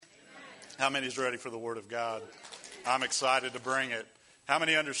How many is ready for the Word of God? I'm excited to bring it. How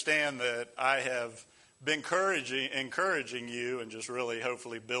many understand that I have been encouraging you and just really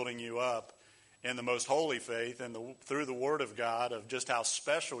hopefully building you up in the most holy faith and through the Word of God of just how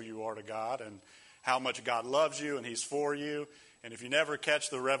special you are to God and how much God loves you and He's for you. And if you never catch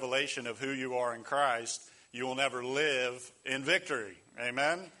the revelation of who you are in Christ, you will never live in victory.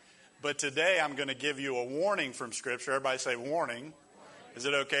 Amen? But today I'm going to give you a warning from Scripture. Everybody say warning. Is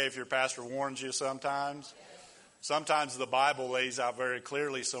it okay if your pastor warns you sometimes? Sometimes the Bible lays out very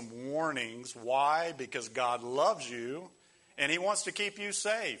clearly some warnings. Why? Because God loves you and He wants to keep you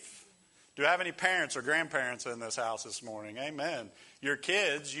safe. Do I have any parents or grandparents in this house this morning? Amen. Your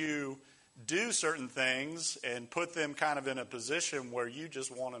kids, you do certain things and put them kind of in a position where you just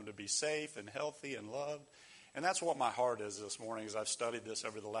want them to be safe and healthy and loved. And that's what my heart is this morning as I've studied this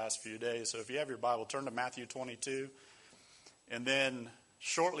over the last few days. So if you have your Bible, turn to Matthew 22. And then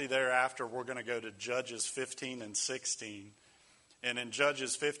shortly thereafter, we're going to go to Judges 15 and 16. And in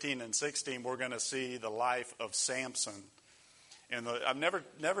Judges 15 and 16, we're going to see the life of Samson. And I've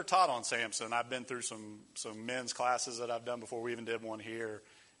never taught on Samson. I've been through some men's classes that I've done before. We even did one here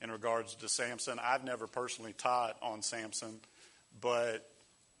in regards to Samson. I've never personally taught on Samson, but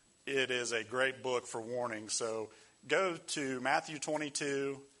it is a great book for warning. So go to Matthew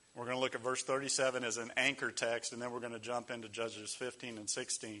 22. We're going to look at verse 37 as an anchor text, and then we're going to jump into Judges 15 and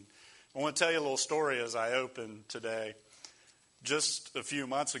 16. I want to tell you a little story as I open today. Just a few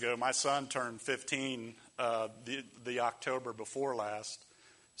months ago, my son turned 15 the October before last.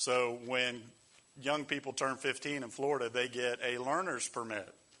 So when young people turn 15 in Florida, they get a learner's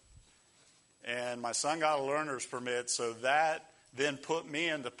permit. And my son got a learner's permit, so that then put me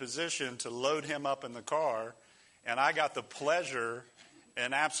in the position to load him up in the car. And I got the pleasure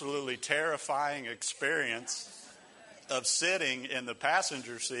and absolutely terrifying experience of sitting in the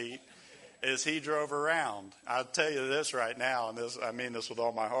passenger seat as he drove around. I'll tell you this right now, and I mean this with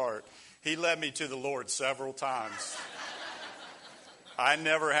all my heart. He led me to the Lord several times. I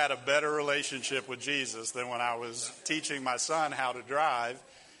never had a better relationship with Jesus than when I was teaching my son how to drive,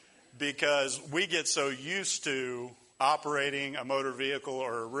 because we get so used to operating a motor vehicle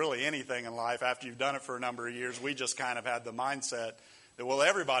or really anything in life after you've done it for a number of years. We just kind of had the mindset that, well,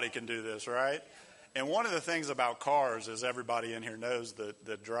 everybody can do this, right? And one of the things about cars is everybody in here knows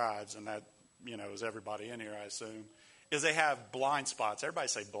that drives, and that, is everybody in here, I assume, is they have blind spots. Everybody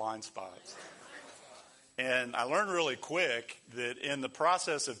say blind spots. And I learned really quick that in the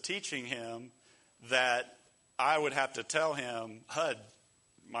process of teaching him that I would have to tell him, Hud,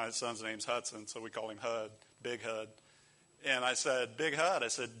 my son's name's Hudson, so we call him Hud, Big Hud. And I said, Big Hud, I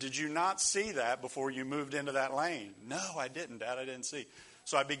said, did you not see that before you moved into that lane? No, I didn't, Dad, I didn't see.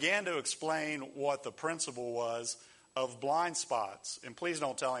 So I began to explain what the principle was of blind spots. And please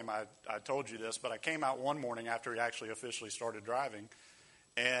don't tell him I told you this, but I came out one morning after he actually officially started driving,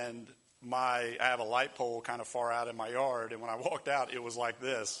 and I have a light pole kind of far out in my yard, and when I walked out, it was like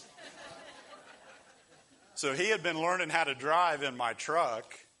this. So he had been learning how to drive in my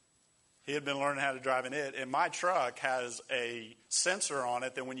truck. He had been learning how to drive in it, and my truck has a sensor on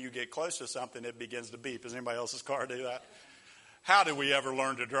it that when you get close to something, it begins to beep. Does anybody else's car do that? How did we ever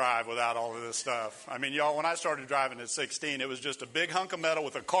learn to drive without all of this stuff? I mean, y'all, when I started driving at 16, it was just a big hunk of metal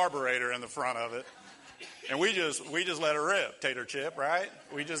with a carburetor in the front of it, and we just let it rip, tater chip, right?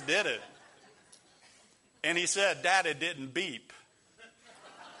 We just did it. And he said, Dad, it didn't beep.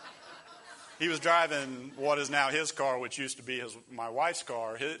 He was driving what is now his car, which used to be my wife's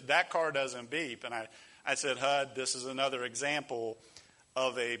car. That car doesn't beep. And I said, Hud, this is another example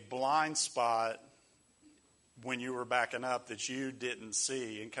of a blind spot when you were backing up that you didn't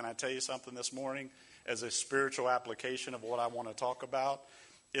see. And can I tell you something this morning as a spiritual application of what I want to talk about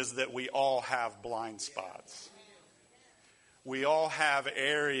is that we all have blind spots. We all have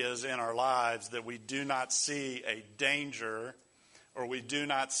areas in our lives that we do not see a danger, or we do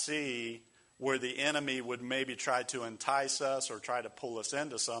not see where the enemy would maybe try to entice us or try to pull us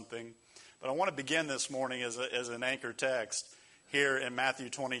into something. But I want to begin this morning as an anchor text here in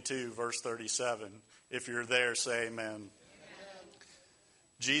Matthew 22, verse 37. If you're there, say amen. Amen.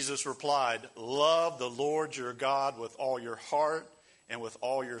 Jesus replied, love the Lord your God with all your heart and with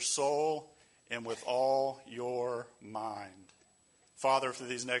all your soul and with all your mind. Father, for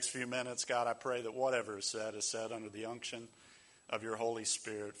these next few minutes, God, I pray that whatever is said under the unction of your Holy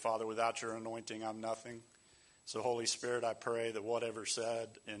Spirit. Father, without your anointing, I'm nothing. So, Holy Spirit, I pray that whatever is said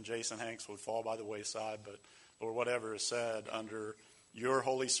in Jason Hanks would fall by the wayside, but, Lord, whatever is said under your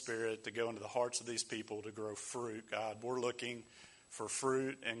Holy Spirit to go into the hearts of these people to grow fruit, God. We're looking for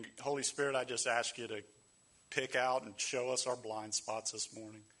fruit. And, Holy Spirit, I just ask you to pick out and show us our blind spots this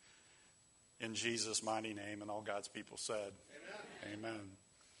morning. in Jesus' mighty name. And all God's people said, Amen.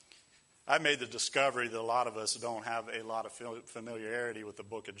 I made the discovery that a lot of us don't have a lot of familiarity with the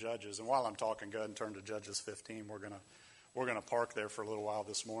book of Judges. And while I'm talking, go ahead and turn to Judges 15. We're gonna park there for a little while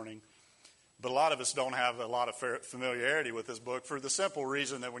this morning. But a lot of us don't have a lot of familiarity with this book for the simple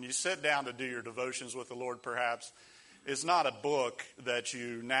reason that when you sit down to do your devotions with the Lord, perhaps, it's not a book that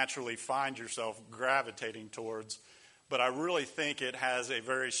you naturally find yourself gravitating towards. But I really think it has a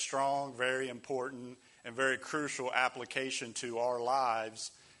very strong, very important, and very crucial application to our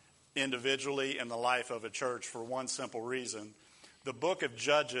lives individually in the life of a church for one simple reason. The book of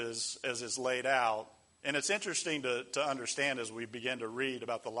Judges, as it's laid out, and it's interesting to understand as we begin to read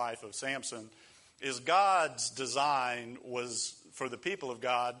about the life of Samson, is God's design was for the people of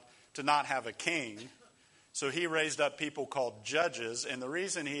God to not have a king. So he raised up people called judges. And the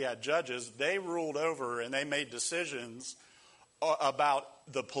reason he had judges, they ruled over and they made decisions about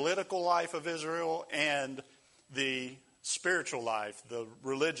the political life of Israel and the spiritual life, the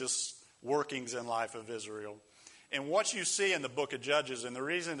religious workings in life of Israel. And what you see in the book of Judges, and the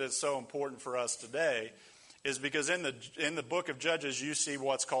reason it's so important for us today, is because in the book of Judges you see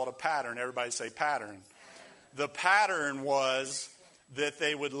what's called a pattern. Everybody say pattern. The pattern was that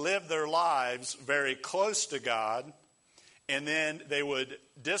they would live their lives very close to God, and then they would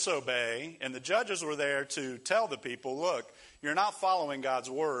disobey. And the judges were there to tell the people, look, you're not following God's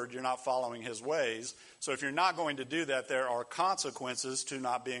word, you're not following his ways. So if you're not going to do that, there are consequences to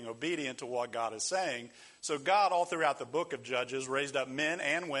not being obedient to what God is saying. So God, all throughout the book of Judges, raised up men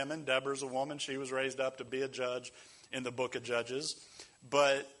and women. Deborah's a woman. She was raised up to be a judge in the book of Judges.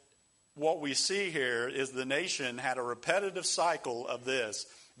 But what we see here is the nation had a repetitive cycle of this,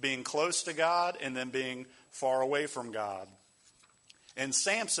 being close to God and then being far away from God. And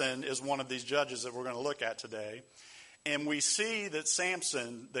Samson is one of these judges that we're going to look at today. And we see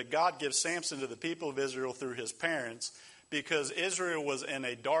that God gives Samson to the people of Israel through his parents because Israel was in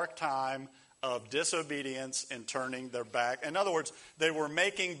a dark time of disobedience and turning their back. In other words, they were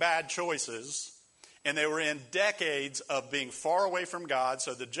making bad choices, and they were in decades of being far away from God.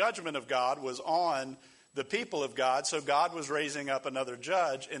 So the judgment of God was on the people of God. So God was raising up another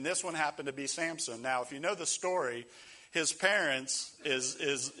judge, and this one happened to be Samson. Now, if you know the story, his parents,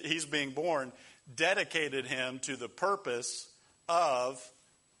 he's being born, dedicated him to the purpose of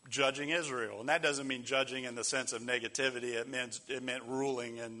judging Israel. And that doesn't mean judging in the sense of negativity. It meant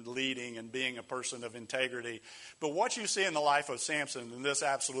ruling and leading and being a person of integrity. But what you see in the life of Samson, and this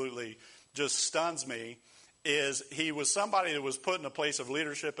absolutely just stuns me, is he was somebody that was put in a place of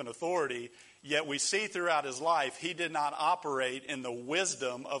leadership and authority, yet we see throughout his life he did not operate in the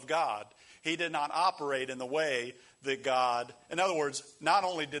wisdom of God. He did not operate in the way that God, in other words, not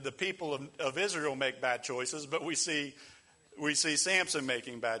only did the people of Israel make bad choices, but we see Samson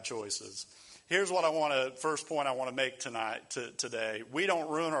making bad choices. Here's what first point I want to make today. We don't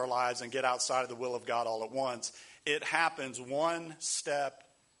ruin our lives and get outside of the will of God all at once. It happens one step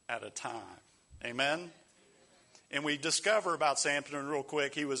at a time. Amen? And we discover about Samson real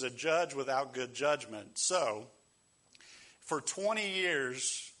quick, he was a judge without good judgment. So, for 20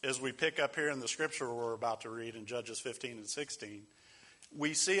 years, as we pick up here in the scripture we're about to read in Judges 15 and 16,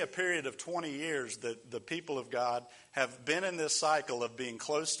 we see a period of 20 years that the people of God have been in this cycle of being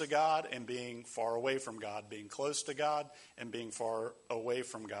close to God and being far away from God, being close to God and being far away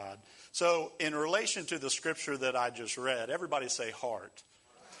from God. So in relation to the scripture that I just read, everybody say heart.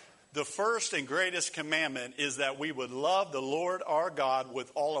 The first and greatest commandment is that we would love the Lord our God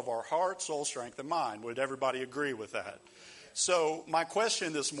with all of our heart, soul, strength, and mind. Would everybody agree with that? So my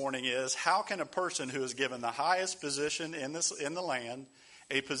question this morning is, how can a person who is given the highest position in the land,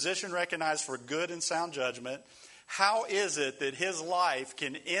 a position recognized for good and sound judgment, how is it that his life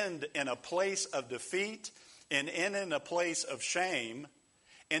can end in a place of defeat and end in a place of shame?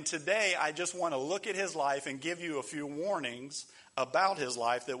 And today I just want to look at his life and give you a few warnings about his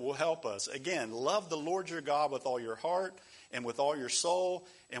life that will help us. Again, love the Lord your God with all your heart and with all your soul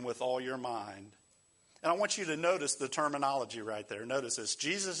and with all your mind. And I want you to notice the terminology right there. Notice this.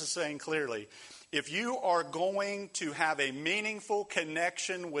 Jesus is saying clearly, if you are going to have a meaningful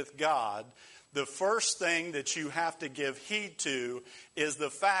connection with God, the first thing that you have to give heed to is the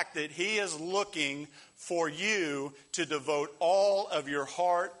fact that he is looking for you to devote all of your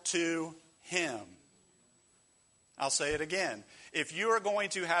heart to him. I'll say it again. If you are going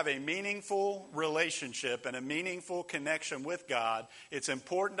to have a meaningful relationship and a meaningful connection with God, it's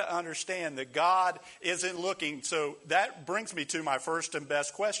important to understand that God isn't looking. So that brings me to my first and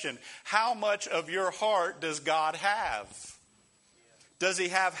best question. How much of your heart does God have? Does he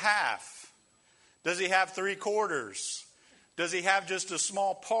have half? Does he have 3/4? Does he have just a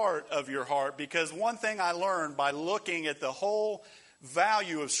small part of your heart? Because one thing I learned by looking at the whole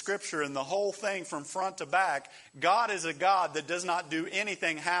value of Scripture and the whole thing from front to back, God is a God that does not do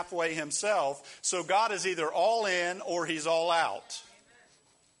anything halfway himself. So God is either all in or he's all out.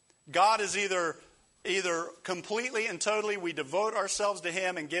 God is either completely and totally we devote ourselves to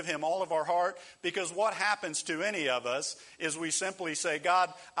him and give him all of our heart, because what happens to any of us is we simply say,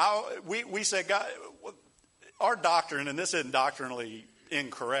 God, we say, God, our doctrine, and this isn't doctrinally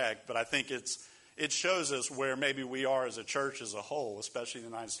incorrect, but I think it shows us where maybe we are as a church as a whole, especially in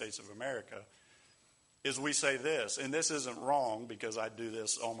the United States of America, is we say this, and this isn't wrong because I do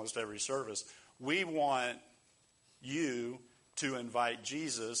this almost every service. We want you to invite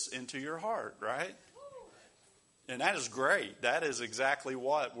Jesus into your heart, right? And that is great. That is exactly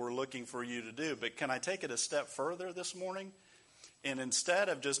what we're looking for you to do. But can I take it a step further this morning? And instead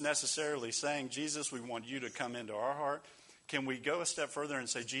of just necessarily saying, Jesus, we want you to come into our heart, can we go a step further and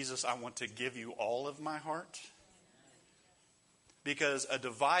say, Jesus, I want to give you all of my heart? Because a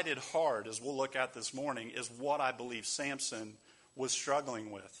divided heart, as we'll look at this morning, is what I believe Samson was struggling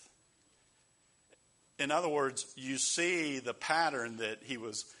with. In other words, you see the pattern that he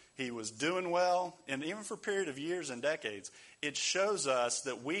was doing well, and even for a period of years and decades, it shows us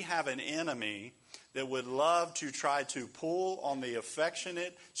that we have an enemy that would love to try to pull on the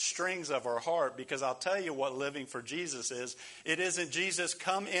affectionate strings of our heart, because I'll tell you what living for Jesus is. It isn't Jesus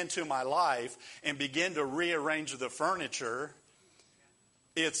come into my life and begin to rearrange the furniture.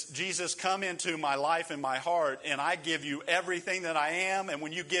 It's Jesus come into my life and my heart, and I give you everything that I am. And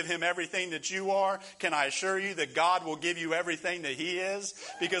when you give him everything that you are, can I assure you that God will give you everything that he is?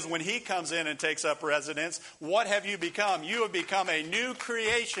 Because when he comes in and takes up residence, what have you become? You have become a new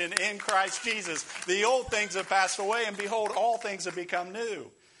creation in Christ Jesus. The old things have passed away, and behold, all things have become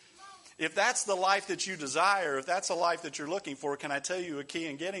new. If that's the life that you desire, if that's the life that you're looking for, can I tell you a key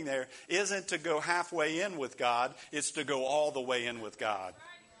in getting there isn't to go halfway in with God, it's to go all the way in with God.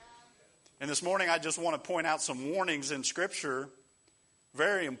 And this morning I just want to point out some warnings in Scripture,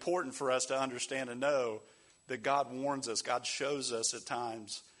 very important for us to understand and know that God warns us, God shows us at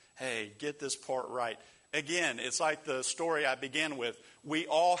times, hey, get this part right. Again, it's like the story I began with. We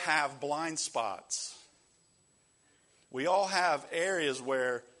all have blind spots. We all have areas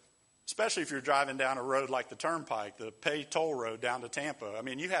where, especially if you're driving down a road like the Turnpike, the pay toll road down to Tampa. I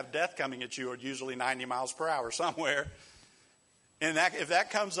mean, you have death coming at you at usually 90 miles per hour somewhere. And if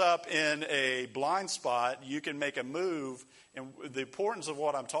that comes up in a blind spot, you can make a move. And the importance of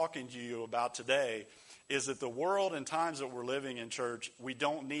what I'm talking to you about today is that the world and times that we're living in, church, we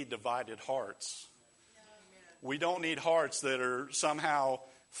don't need divided hearts. We don't need hearts that are somehow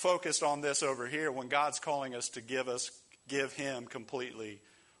focused on this over here when God's calling us to give him completely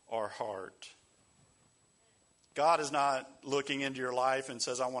our heart. God is not looking into your life and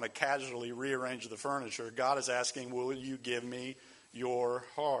says, I want to casually rearrange the furniture. God is asking, will you give me your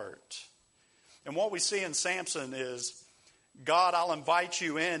heart? And what we see in Samson is, God, I'll invite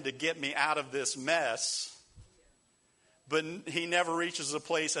you in to get me out of this mess. But he never reaches a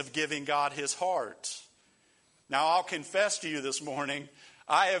place of giving God his heart. Now, I'll confess to you this morning,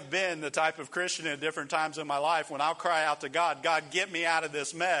 I have been the type of Christian at different times in my life when I'll cry out to God, God, get me out of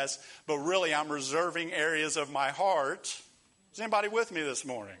this mess, but really I'm reserving areas of my heart. Is anybody with me this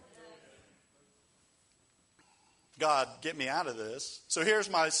morning? God, get me out of this. So here's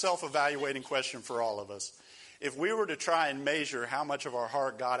my self-evaluating question for all of us. If we were to try and measure how much of our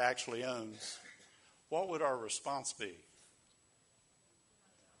heart God actually owns, what would our response be?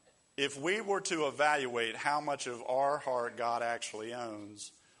 If we were to evaluate how much of our heart God actually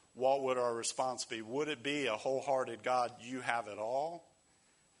owns, what would our response be? Would it be a wholehearted God, you have it all?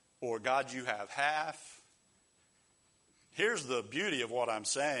 Or God, you have half? Here's the beauty of what I'm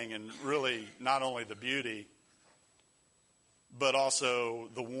saying, and really not only the beauty, but also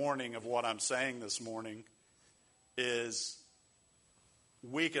the warning of what I'm saying this morning, is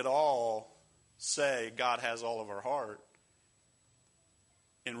we could all say God has all of our heart.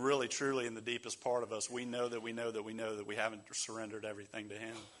 And really, truly, in the deepest part of us, we know that we haven't surrendered everything to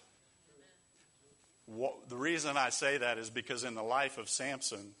him. The reason I say that is because in the life of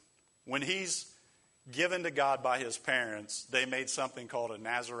Samson, when he's given to God by his parents, they made something called a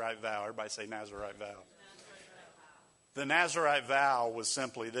Nazirite vow. Everybody say Nazirite vow. The Nazirite vow was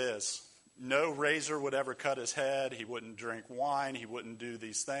simply this. No razor would ever cut his head. He wouldn't drink wine. He wouldn't do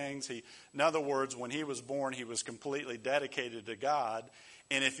these things. In other words, when he was born, he was completely dedicated to God.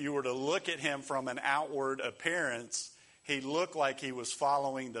 And if you were to look at him from an outward appearance, he looked like he was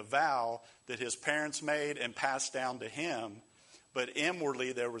following the vow that his parents made and passed down to him. but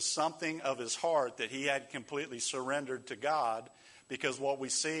inwardly there was something of his heart that he had completely surrendered to God, because what we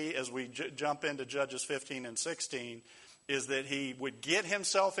see as we jump into Judges 15 and 16 is that he would get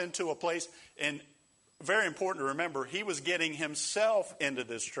himself into a place, and very important to remember, he was getting himself into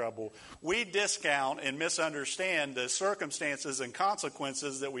this trouble. We discount and misunderstand the circumstances and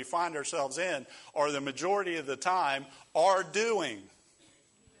consequences that we find ourselves in, or the majority of the time are doing.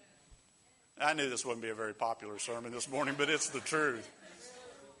 I knew this wouldn't be a very popular sermon this morning, but it's the truth.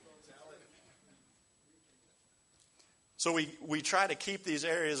 So we try to keep these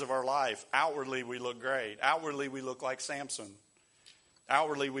areas of our life. Outwardly, we look great. Outwardly, we look like Samson.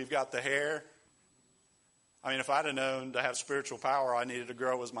 Outwardly, we've got the hair. I mean, if I'd have known to have spiritual power, I needed to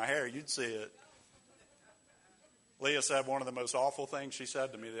grow was my hair, you'd see it. Leah said one of the most awful things she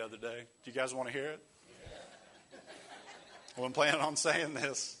said to me the other day. Do you guys want to hear it? I wasn't planning on saying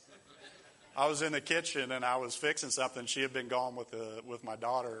this. I was in the kitchen and I was fixing something. She had been gone with my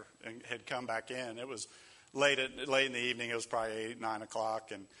daughter and had come back in. It was late in the evening. It was probably 8, 9 o'clock.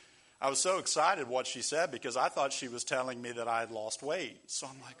 And I was so excited what she said because I thought she was telling me that I had lost weight. So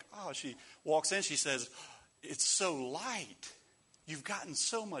I'm like, oh, she walks in. She says, it's so light. You've gotten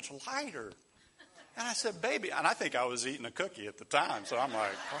so much lighter. And I said, baby, and I think I was eating a cookie at the time. So I'm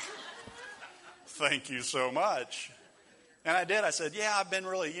like, oh, thank you so much. And I did. I said, yeah, I've been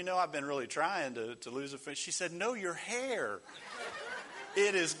really trying to lose a fit. She said, no, your hair.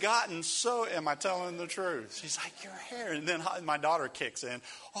 It has gotten so, am I telling the truth? She's like, your hair. And then my daughter kicks in.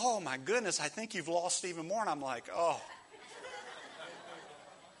 Oh, my goodness, I think you've lost even more. And I'm like, oh.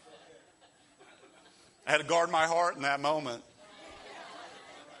 I had to guard my heart in that moment.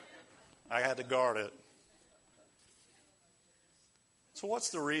 I had to guard it. So what's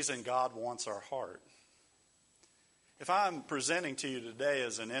the reason God wants our heart? If I'm presenting to you today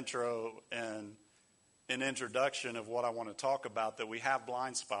as an intro and an introduction of what I want to talk about, that we have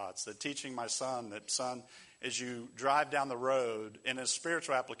blind spots, that teaching my son, as you drive down the road, and a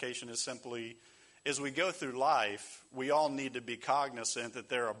spiritual application is simply, as we go through life, we all need to be cognizant that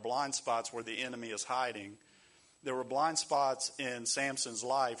there are blind spots where the enemy is hiding. There were blind spots in Samson's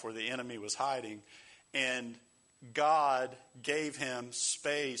life where the enemy was hiding, and God gave him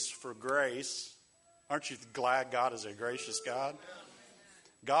space for grace. Aren't you glad God is a gracious God?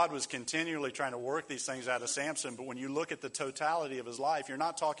 God was continually trying to work these things out of Samson, but when you look at the totality of his life, you're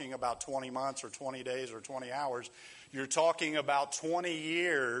not talking about 20 months or 20 days or 20 hours. You're talking about 20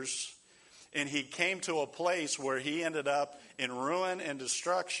 years, and he came to a place where he ended up in ruin and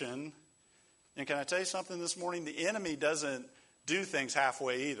destruction. And can I tell you something this morning? The enemy doesn't do things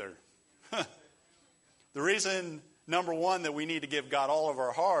halfway either. The reason, number one, that we need to give God all of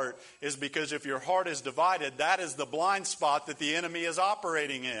our heart is because if your heart is divided, that is the blind spot that the enemy is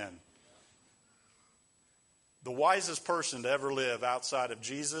operating in. The wisest person to ever live outside of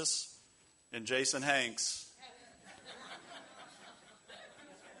Jesus and Jason Hanks,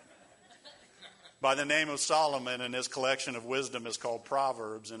 by the name of Solomon, and his collection of wisdom is called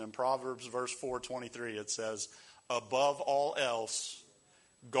Proverbs. And in Proverbs verse 4:23 it says, above all else,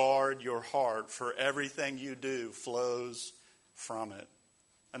 guard your heart, for everything you do flows from it.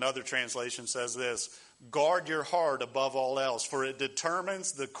 Another translation says this, guard your heart above all else, for it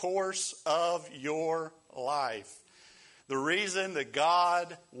determines the course of your life. The reason that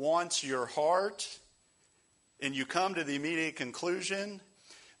God wants your heart, and you come to the immediate conclusion,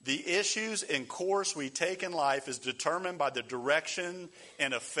 the issues and course we take in life is determined by the direction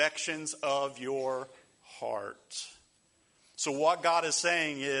and affections of your heart. So what God is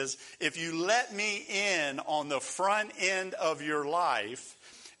saying is, if you let me in on the front end of your life,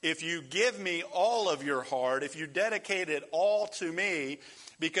 if you give me all of your heart, if you dedicate it all to me,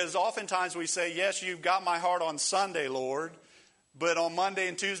 because oftentimes we say, yes, you've got my heart on Sunday, Lord, but on Monday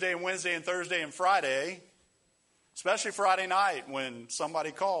and Tuesday and Wednesday and Thursday and Friday, especially Friday night when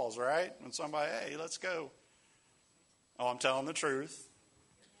somebody calls, right? When somebody, hey, let's go. Oh, I'm telling the truth.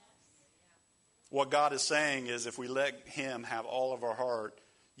 What God is saying is if we let him have all of our heart,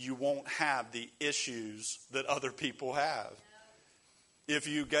 you won't have the issues that other people have. If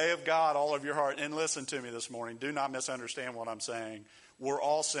you gave God all of your heart, and listen to me this morning, do not misunderstand what I'm saying. We're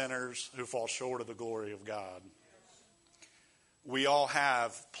all sinners who fall short of the glory of God. We all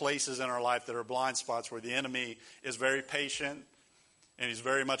have places in our life that are blind spots where the enemy is very patient and he's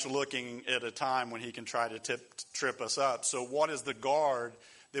very much looking at a time when he can try to trip us up. So what is the guard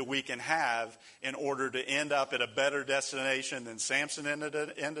that we can have in order to end up at a better destination than Samson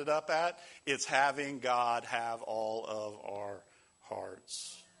ended up at? It's having God have all of our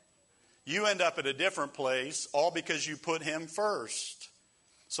hearts. You end up at a different place all because you put him first.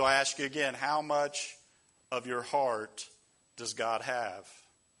 So I ask you again, how much of your heart does God have?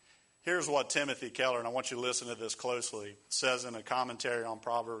 Here's what Timothy Keller, and I want you to listen to this closely, says in a commentary on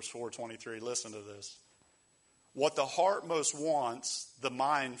Proverbs 4:23. Listen to this. What the heart most wants, the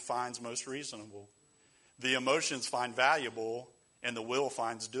mind finds most reasonable. The emotions find valuable, and the will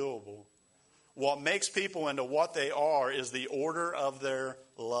finds doable. What makes people into what they are is the order of their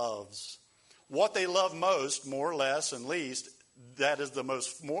loves. What they love most, more or less, and least, that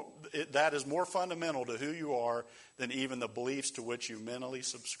is more fundamental to who you are than even the beliefs to which you mentally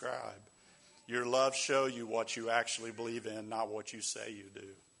subscribe. Your loves show you what you actually believe in, not what you say you do.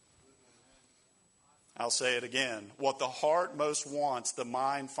 I'll say it again. What the heart most wants, the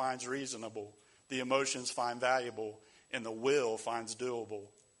mind finds reasonable. The emotions find valuable, and the will finds doable.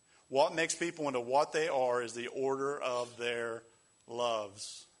 What makes people into what they are is the order of their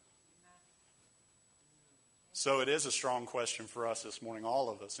loves. So it is a strong question for us this morning, all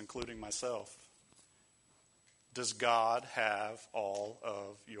of us, including myself. Does God have all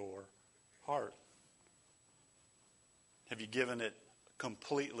of your heart? Have you given it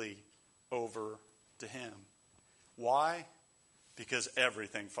completely over to Him? Why? Because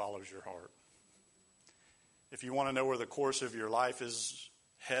everything follows your heart. If you want to know where the course of your life is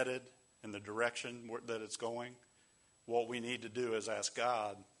headed in the direction that it's going, what we need to do is ask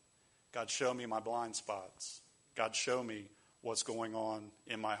God, God, show me my blind spots. God, show me what's going on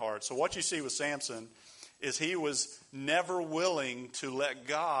in my heart. So what you see with Samson is he was never willing to let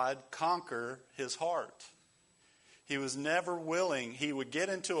God conquer his heart. He was never willing. He would get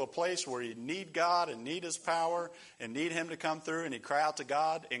into a place where he'd need God and need His power and need Him to come through, and he'd cry out to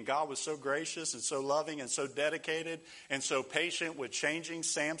God, and God was so gracious and so loving and so dedicated and so patient with changing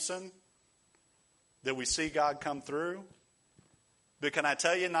Samson that we see God come through. But can I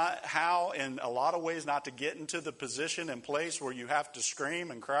tell you not how, in a lot of ways, not to get into the position and place where you have to scream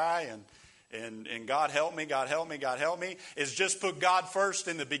and cry and God help me, God help me, God help me, is just put God first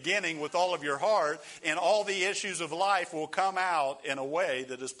in the beginning with all of your heart, and all the issues of life will come out in a way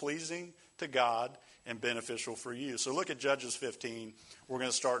that is pleasing to God and beneficial for you. So look at Judges 15. We're going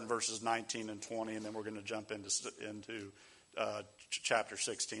to start in verses 19 and 20, and then we're going to jump into chapter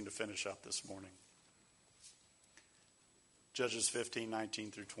 16 to finish up this morning. Judges 15,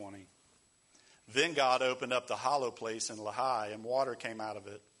 19 through 20. Then God opened up the hollow place in Lehi, and water came out of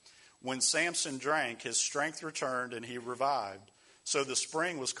it. When Samson drank, his strength returned, and he revived. So the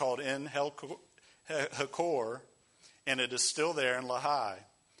spring was called En Hakor, and it is still there in Lehi.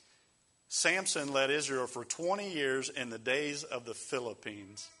 Samson led Israel for 20 years in the days of the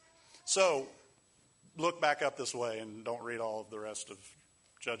Philippines. So look back up this way, and don't read all of the rest of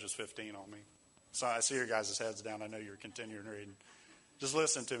Judges 15 on me. So I see your guys' heads down. I know you're continuing reading. Just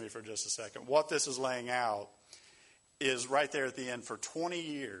listen to me for just a second. What this is laying out is right there at the end. For 20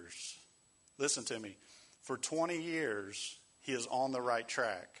 years, listen to me, for 20 years, he is on the right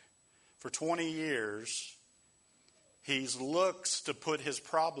track. For 20 years, he looks to put his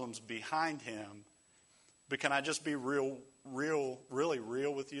problems behind him. But can I just be really real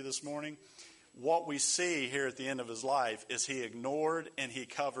with you this morning? What we see here at the end of his life is he ignored and he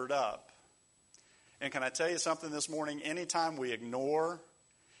covered up. And can I tell you something this morning? Anytime we ignore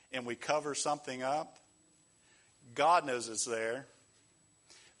and we cover something up, God knows it's there.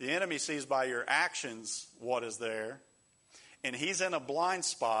 The enemy sees by your actions what is there. And he's in a blind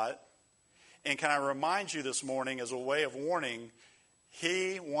spot. And can I remind you this morning, as a way of warning,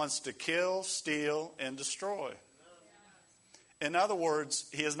 he wants to kill, steal, and destroy. In other words,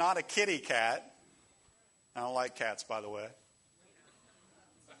 he is not a kitty cat. I don't like cats, by the way.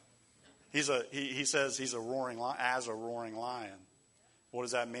 He says he's a roaring lion. What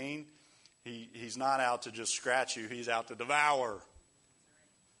does that mean? He's not out to just scratch you. He's out to devour. You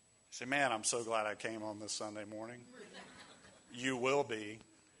say, man, I'm so glad I came on this Sunday morning. You will be.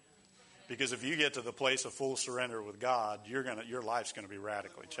 Because if you get to the place of full surrender with God, your life's going to be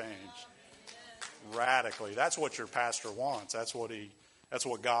radically changed. Radically. That's what your pastor wants. That's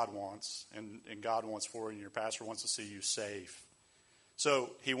what God wants. And God wants for you, and your pastor wants to see you safe.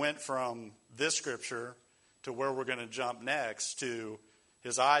 So he went from this scripture to where we're going to jump next, to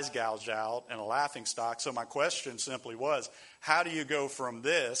his eyes gouged out and a laughingstock. So my question simply was, how do you go from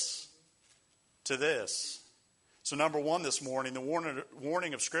this to this? So number one this morning, the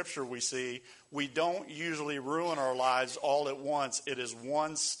warning of Scripture we see, we don't usually ruin our lives all at once. It is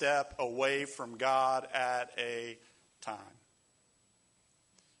one step away from God at a time.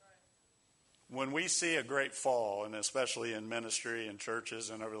 When we see a great fall, and especially in ministry and churches,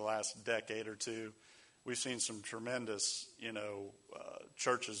 and over the last decade or two, we've seen some tremendous,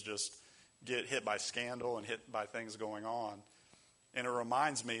 churches just get hit by scandal and hit by things going on. And it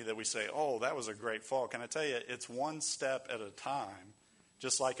reminds me that we say, oh, that was a great fall. Can I tell you, it's one step at a time,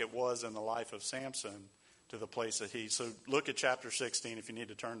 just like it was in the life of Samson, to the place that So look at chapter 16 if you need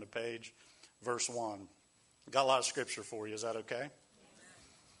to turn the page. Verse 1. Got a lot of scripture for you. Is that okay?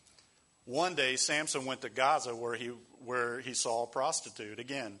 One day, Samson went to Gaza where he saw a prostitute.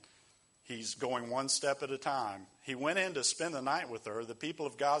 Again, he's going one step at a time. He went in to spend the night with her. The people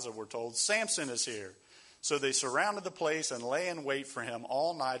of Gaza were told, Samson is here. So they surrounded the place and lay in wait for him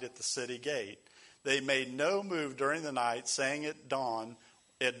all night at the city gate. They made no move during the night, saying at dawn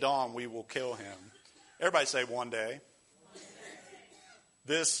we will kill him. Everybody say one day.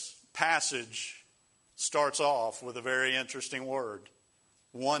 This passage starts off with a very interesting word.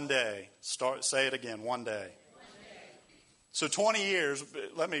 One day. Say it again, one day. So 20 years,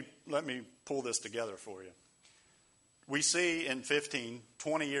 let me pull this together for you. We see in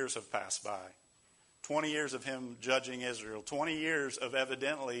 20 years have passed by. 20 years of him judging Israel. 20 years of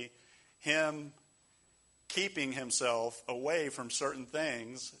evidently him keeping himself away from certain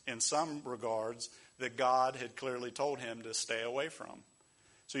things in some regards that God had clearly told him to stay away from.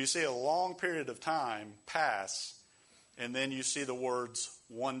 So you see a long period of time pass, and then you see the words,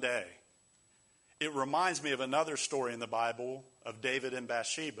 one day. It reminds me of another story in the Bible of David and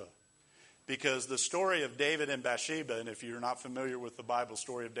Bathsheba. Because the story of David and Bathsheba, and if you're not familiar with the Bible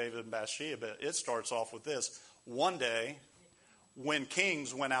story of David and Bathsheba, it starts off with this. One day, when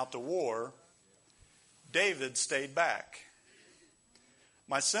kings went out to war, David stayed back.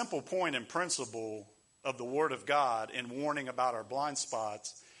 My simple point and principle of the Word of God in warning about our blind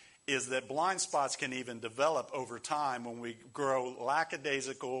spots is that blind spots can even develop over time when we grow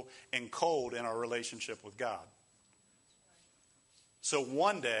lackadaisical and cold in our relationship with God. So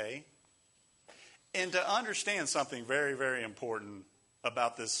one day, and to understand something very, very important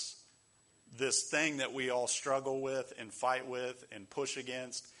about this thing that we all struggle with and fight with and push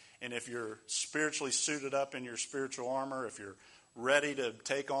against, and if you're spiritually suited up in your spiritual armor, if you're ready to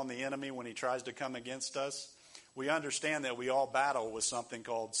take on the enemy when he tries to come against us, we understand that we all battle with something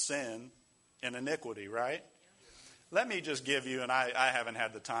called sin and iniquity, right? Let me just give you, and I haven't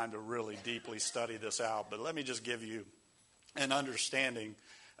had the time to really deeply study this out, but let me just give you an understanding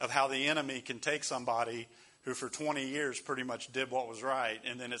of how the enemy can take somebody who for 20 years pretty much did what was right,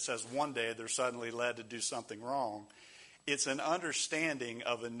 and then it says one day they're suddenly led to do something wrong. It's an understanding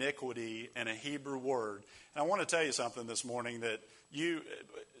of iniquity and a Hebrew word. And I want to tell you something this morning that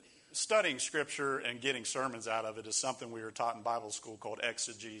studying Scripture and getting sermons out of it is something we were taught in Bible school called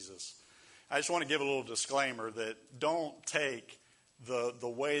exegesis. I just want to give a little disclaimer that don't take the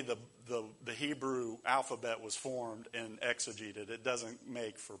way the Hebrew alphabet was formed and exegeted. It doesn't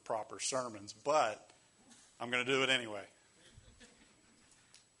make for proper sermons, but I'm going to do it anyway.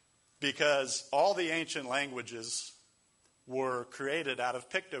 Because all the ancient languages were created out of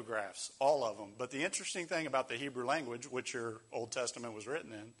pictographs, all of them. But the interesting thing about the Hebrew language, which your Old Testament was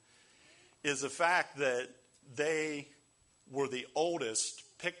written in, is the fact that they were the oldest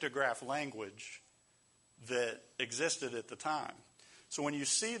pictograph language that existed at the time. So when you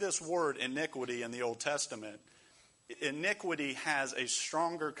see this word iniquity in the Old Testament, iniquity has a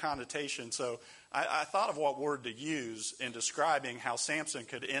stronger connotation. So I thought of what word to use in describing how Samson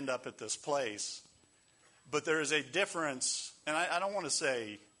could end up at this place. But there is a difference, and I don't want to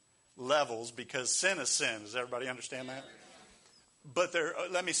say levels because sin is sin. Does everybody understand that? But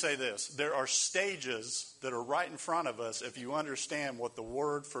let me say this. There are stages that are right in front of us if you understand what the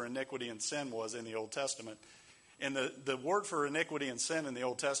word for iniquity and sin was in the Old Testament. And the word for iniquity and sin in the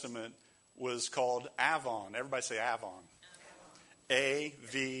Old Testament was called Avon. Everybody say Avon.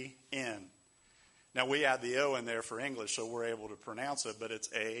 A-V-N. Now, we add the O in there for English, so we're able to pronounce it, but it's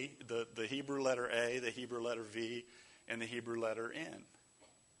A, the Hebrew letter A, the Hebrew letter V, and the Hebrew letter N.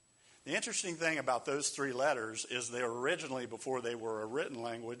 The interesting thing about those three letters is they originally, before they were a written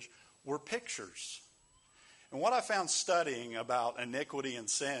language, were pictures. And what I found studying about iniquity and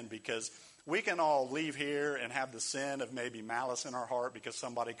sin, because we can all leave here and have the sin of maybe malice in our heart because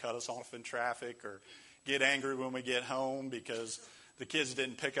somebody cut us off in traffic, or get angry when we get home because the kids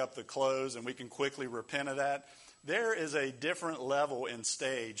didn't pick up the clothes, and we can quickly repent of that. There is a different level in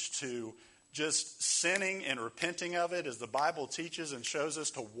stage to just sinning and repenting of it, as the Bible teaches and shows us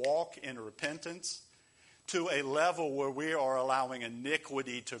to walk in repentance, to a level where we are allowing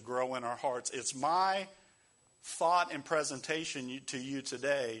iniquity to grow in our hearts. It's my thought and presentation to you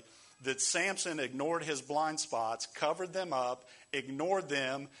today that Samson ignored his blind spots, covered them up, ignored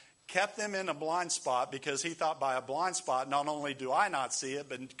them, kept them in a blind spot because he thought by a blind spot, not only do I not see it,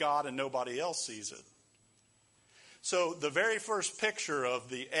 but God and nobody else sees it. So the very first picture of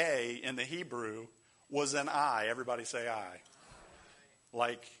the A in the Hebrew was an eye. Everybody say eye.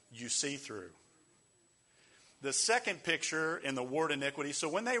 like you see through. The second picture in the word iniquity, so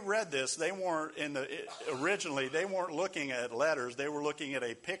when they read this, originally they weren't looking at letters, they were looking at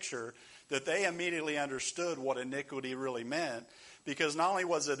a picture that they immediately understood what iniquity really meant, because not only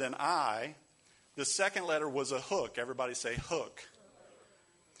was it an I, the second letter was a hook. Everybody say hook.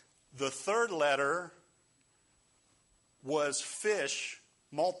 The third letter was fish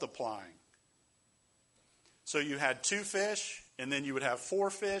multiplying. So you had 2 fish, and then you would have 4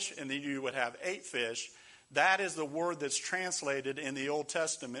 fish, and then you would have 8 fish. That is the word that's translated in the Old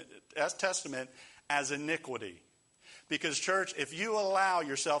Testament as iniquity. Because, church, if you allow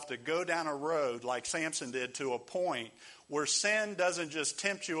yourself to go down a road like Samson did to a point where sin doesn't just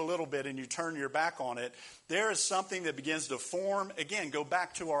tempt you a little bit and you turn your back on it, there is something that begins to form. Again, go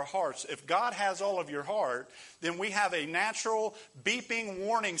back to our hearts. If God has all of your heart, then we have a natural beeping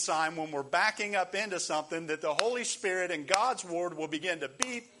warning sign when we're backing up into something that the Holy Spirit and God's Word will begin to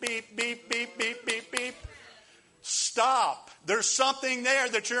beep, beep, beep, beep, beep, beep, beep. Stop. There's something there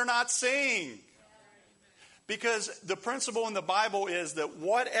that you're not seeing. Because the principle in the Bible is that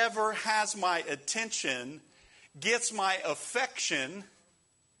whatever has my attention gets my affection,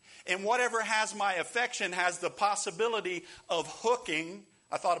 and whatever has my affection has the possibility of hooking.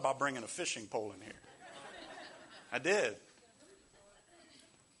 I thought about bringing a fishing pole in here. I did.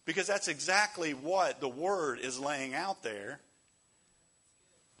 Because that's exactly what the Word is laying out there.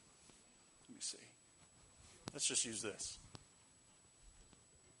 Let me see. Let's just use this.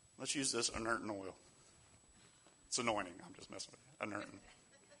 Let's use this anointing oil. It's anointing. I'm just messing with it. Anointing.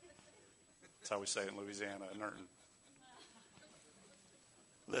 That's how we say it in Louisiana, anointing.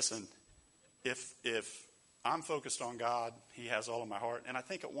 Listen, if I'm focused on God, He has all of my heart. And I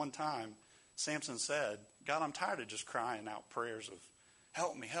think at one time, Samson said, God, I'm tired of just crying out prayers of,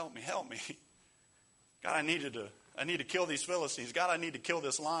 help me, help me, help me. God, I need to kill these Philistines. God, I need to kill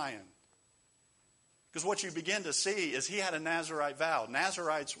this lion. Because what you begin to see is he had a Nazirite vow.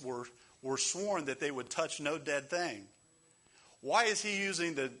 Nazirites were sworn that they would touch no dead thing. Why is he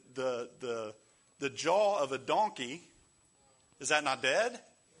using the jaw of a donkey? Is that not dead?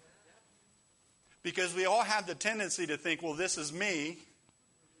 Because we all have the tendency to think, well, this is me,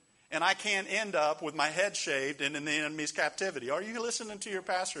 and I can't end up with my head shaved and in the enemy's captivity. Are you listening to your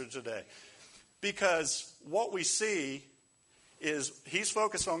pastor today? Because what we see is he's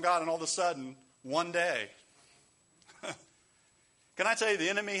focused on God, and all of a sudden, one day. Can I tell you, the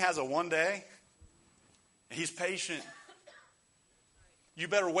enemy has a one day? He's patient. You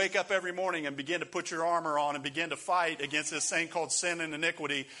better wake up every morning and begin to put your armor on and begin to fight against this thing called sin and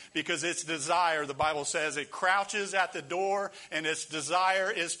iniquity, because its desire, the Bible says, it crouches at the door and its desire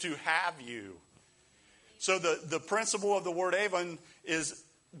is to have you. So the principle of the word avon is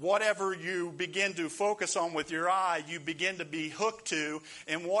whatever you begin to focus on with your eye, you begin to be hooked to,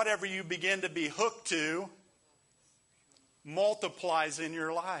 and whatever you begin to be hooked to multiplies in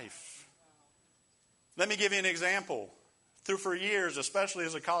your life. Let me give you an example. For years, especially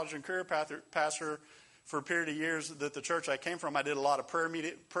as a college and career pastor, for a period of years that the church I came from, I did a lot of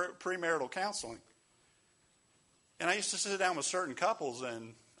premarital counseling. And I used to sit down with certain couples,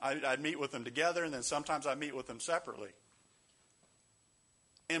 and I'd meet with them together, and then sometimes I'd meet with them separately.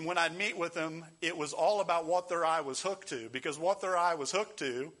 And when I'd meet with them, it was all about what their eye was hooked to, because what their eye was hooked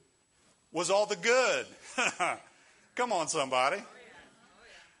to was all the good. Come on, somebody.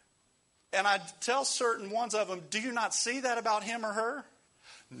 And I'd tell certain ones of them, do you not see that about him or her?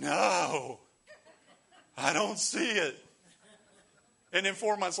 No, I don't see it. And then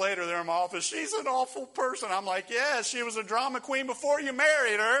 4 months later, they're in my office. She's an awful person. I'm like, yes, she was a drama queen before you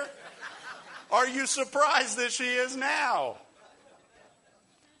married her. Are you surprised that she is now?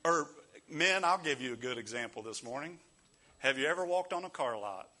 Or, men, I'll give you a good example this morning. Have you ever walked on a car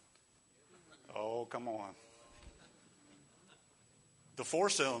lot? Oh, come on. The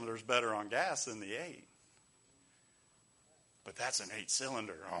 4-cylinder is better on gas than the 8. But that's an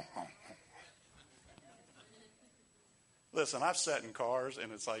 8-cylinder. Oh. Listen, I've sat in cars,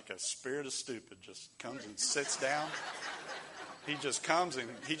 and it's like a spirit of stupid just comes and sits down. He just comes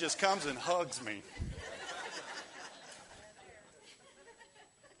and hugs me.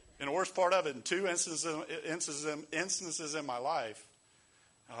 And the worst part of it, in 2 instances in my life,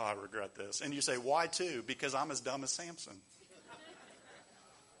 oh, I regret this. And you say, why 2? Because I'm as dumb as Samson.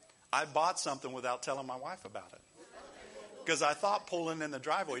 I bought something without telling my wife about it. Because I thought pulling in the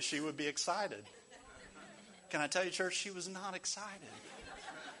driveway, she would be excited. Can I tell you, church, she was not excited.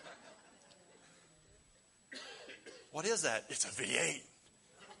 What is that? It's a V8.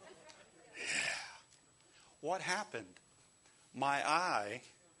 Yeah. What happened? My eye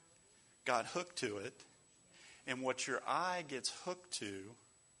got hooked to it, And what your eye gets hooked to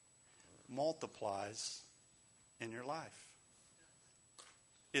multiplies in your life.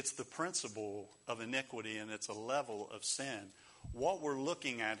 It's the principle of iniquity, and it's a level of sin. What we're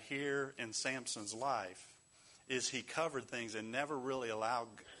looking at here in Samson's life is he covered things and never really allowed,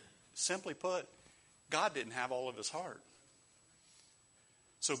 simply put, God didn't have all of his heart.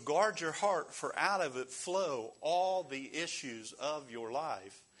 So guard your heart, for out of it flow all the issues of your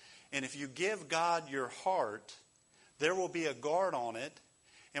life. And if you give God your heart, there will be a guard on it.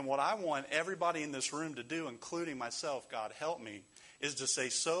 And what I want everybody in this room to do, including myself, God help me, is to stay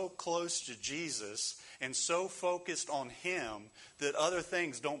so close to Jesus and so focused on him that other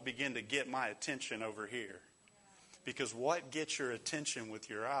things don't begin to get my attention over here. Because what gets your attention with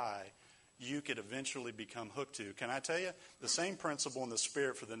your eye, you could eventually become hooked to. Can I tell you? The same principle in the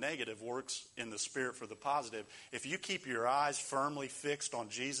spirit for the negative works in the spirit for the positive. If you keep your eyes firmly fixed on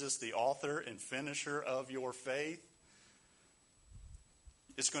Jesus, the author and finisher of your faith,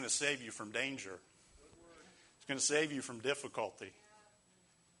 it's going to save you from danger. It's going to save you from difficulty.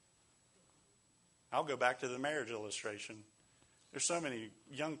 I'll go back to the marriage illustration. There's so many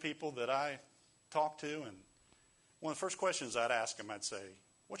young people that I talk to, and one of the first questions I'd ask them, I'd say,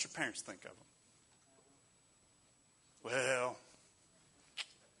 what's your parents think of them? Well,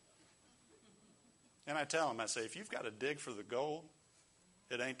 and I tell them, I say, if you've got to dig for the gold,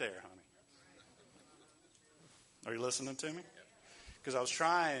 it ain't there, honey. Are you listening to me? Because I was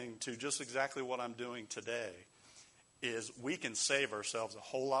trying to, just exactly what I'm doing today, is we can save ourselves a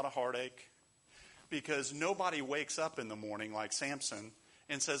whole lot of heartache, because nobody wakes up in the morning like Samson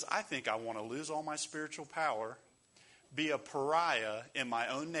and says, I think I want to lose all my spiritual power, be a pariah in my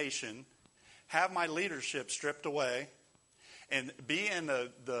own nation, have my leadership stripped away, and be in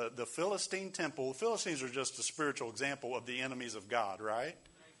the Philistine temple. The Philistines are just a spiritual example of the enemies of God, right?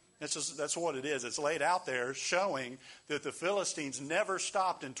 That's what it is. It's laid out there showing that the Philistines never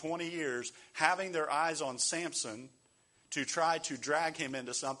stopped in 20 years having their eyes on Samson to try to drag him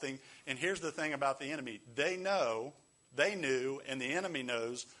into something. And here's the thing about the enemy. They knew, and the enemy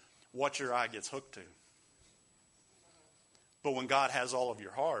knows what your eye gets hooked to. But when God has all of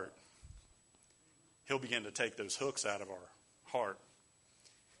your heart, he'll begin to take those hooks out of our heart.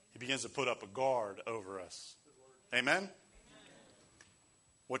 He begins to put up a guard over us. Amen?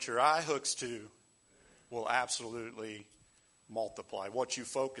 What your eye hooks to will absolutely multiply. What you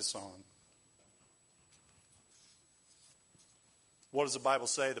focus on. What does the Bible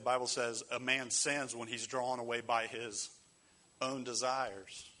say? The Bible says a man sins when he's drawn away by his own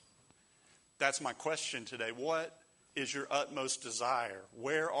desires. That's my question today. What is your utmost desire?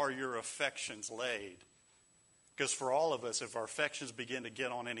 Where are your affections laid? Because for all of us, if our affections begin to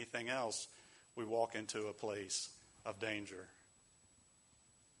get on anything else, we walk into a place of danger.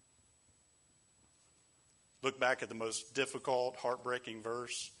 Look back at the most difficult, heartbreaking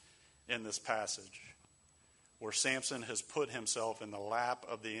verse in this passage, where Samson has put himself in the lap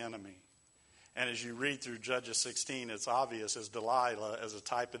of the enemy. And as you read through Judges 16, it's obvious as Delilah, as a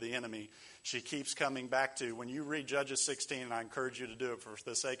type of the enemy, she keeps coming back to, when you read Judges 16, and I encourage you to do it for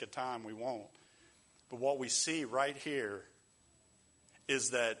the sake of time, we won't. But what we see right here is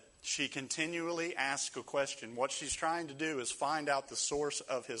that she continually asks a question. What she's trying to do is find out the source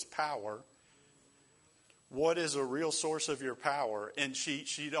of his power. What is a real source of your power? And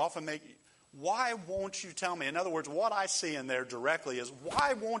she'd often make, why won't you tell me? In other words, what I see in there directly is,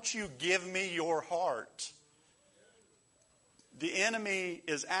 why won't you give me your heart? The enemy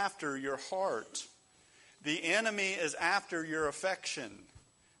is after your heart. The enemy is after your affection.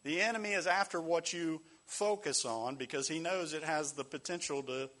 The enemy is after what you focus on, because he knows it has the potential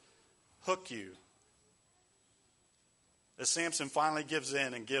to hook you. As Samson finally gives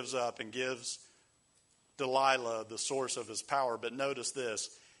in and gives up and gives Delilah the source of his power. But notice this,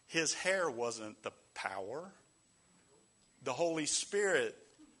 his hair wasn't the power. The Holy Spirit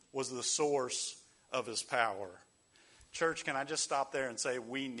was the source of his power. Church, can I just stop there and say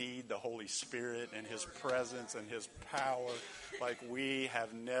we need the Holy Spirit and his presence and his power like we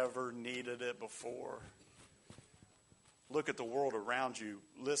have never needed it before. Look at the world around you.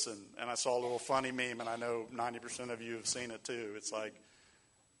 Listen, and I saw a little funny meme, and I know 90% of you have seen it too. It's like,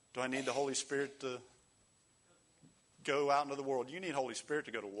 do I need the Holy Spirit to go out into the world? You need Holy Spirit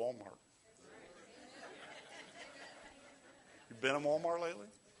to go to Walmart. You been in Walmart lately?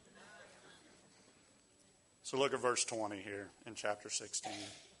 So look at verse 20 here in chapter 16.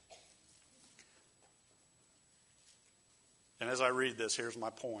 And as I read this, here's my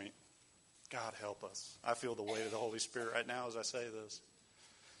point. God help us. I feel the weight of the Holy Spirit right now as I say this.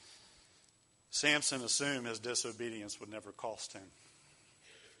 Samson assumed his disobedience would never cost him.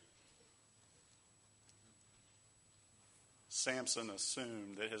 Samson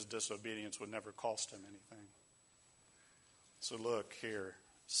assumed that his disobedience would never cost him anything. So look here,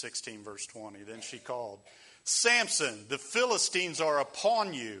 16 verse 20. Then she called, "Samson, the Philistines are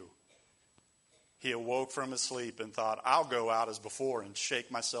upon you." He awoke from his sleep and thought, "I'll go out as before and shake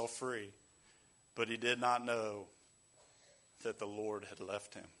myself free." But he did not know that the Lord had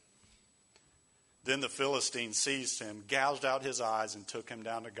left him. Then the Philistines seized him, gouged out his eyes, and took him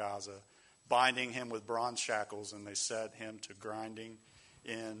down to Gaza, binding him with bronze shackles, and they set him to grinding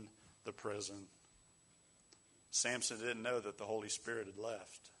in the prison. Samson didn't know that the Holy Spirit had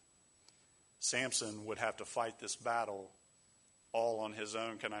left. Samson would have to fight this battle all on his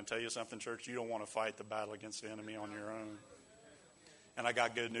own. Can I tell you something, church? You don't want to fight the battle against the enemy on your own. And I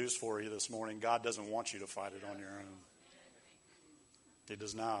got good news for you this morning. God doesn't want you to fight it on your own. He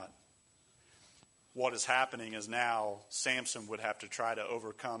does not. What is happening is now Samson would have to try to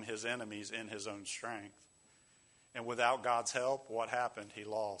overcome his enemies in his own strength. And without God's help, what happened? He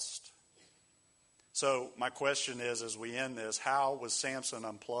lost. So my question is, as we end this, how was Samson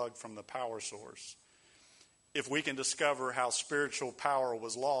unplugged from the power source? If we can discover how spiritual power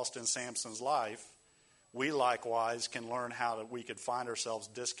was lost in Samson's life, we likewise can learn how we could find ourselves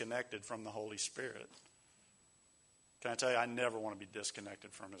disconnected from the Holy Spirit. Can I tell you, I never want to be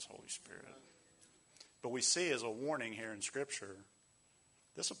disconnected from His Holy Spirit. But we see as a warning here in Scripture,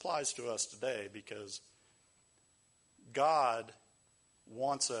 this applies to us today because God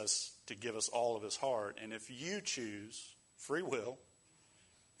wants us to give us all of His heart. And if you choose free will,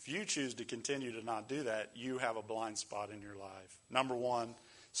 if you choose to continue to not do that, you have a blind spot in your life. Number one,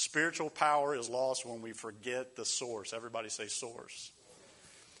 spiritual power is lost when we forget the source. Everybody say source.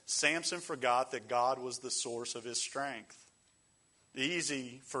 Samson forgot that God was the source of his strength.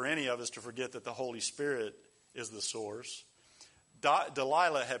 Easy for any of us to forget that the Holy Spirit is the source.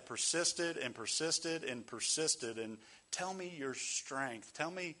 Delilah had persisted and persisted and persisted and tell me your strength.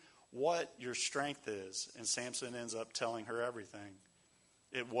 Tell me what your strength is. And Samson ends up telling her everything.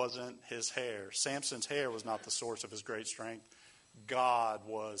 It wasn't his hair. Samson's hair was not the source of his great strength. God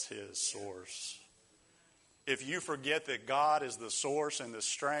was his source. If you forget that God is the source and the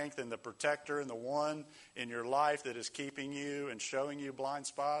strength and the protector and the one in your life that is keeping you and showing you blind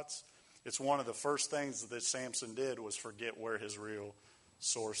spots, it's one of the first things that Samson did was forget where his real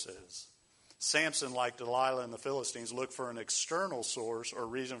source is. Samson, like Delilah and the Philistines, looked for an external source or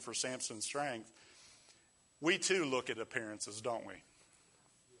reason for Samson's strength. We too look at appearances, don't we?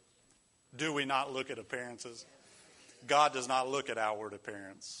 Do we not look at appearances? God does not look at outward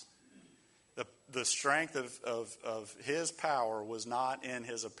appearance. The strength of His power was not in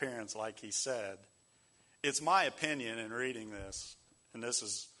His appearance like He said. It's my opinion in reading this, and this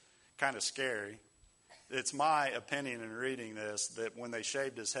is kind of scary. It's my opinion in reading this that when they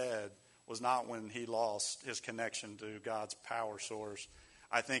shaved his head was not when he lost his connection to God's power source.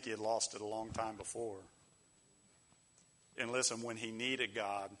 I think he had lost it a long time before. And listen, when he needed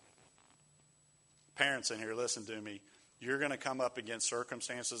God, parents in here, listen to me. You're going to come up against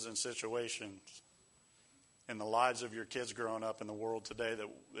circumstances and situations in the lives of your kids growing up in the world today that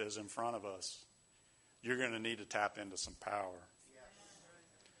is in front of us. You're going to need to tap into some power.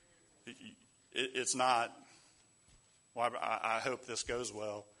 It's not, well, I hope this goes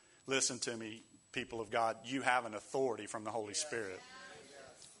well. Listen to me, people of God. You have an authority from the Holy Spirit.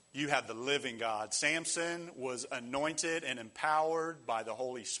 You have the living God. Samson was anointed and empowered by the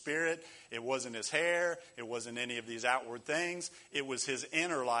Holy Spirit. It wasn't his hair. It wasn't any of these outward things. It was his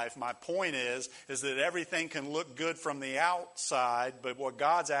inner life. My point is that everything can look good from the outside, but what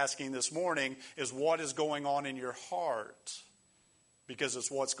God's asking this morning is what is going on in your heart. Because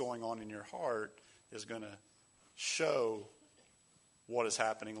it's what's going on in your heart is going to show what is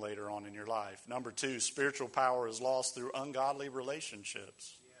happening later on in your life. Number two, spiritual power is lost through ungodly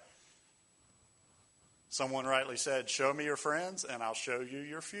relationships. Someone rightly said, show me your friends and I'll show you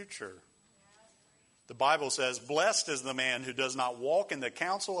your future. The Bible says, blessed is the man who does not walk in the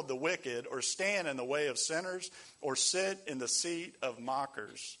counsel of the wicked or stand in the way of sinners or sit in the seat of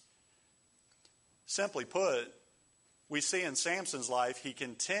mockers. Simply put, we see in Samson's life he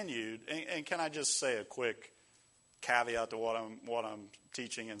continued, and can I just say a quick caveat to what I'm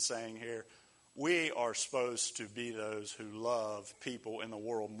teaching and saying here? We are supposed to be those who love people in the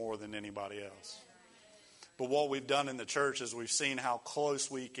world more than anybody else. But what we've done in the church is we've seen how close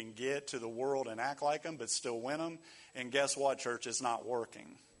we can get to the world and act like them, but still win them. And guess what, church? It's not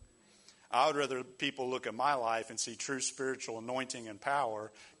working. I would rather people look at my life and see true spiritual anointing and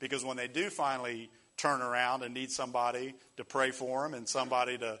power, because when they do finally turn around and need somebody to pray for them and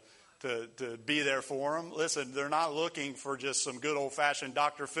somebody to be there for them, listen, they're not looking for just some good old-fashioned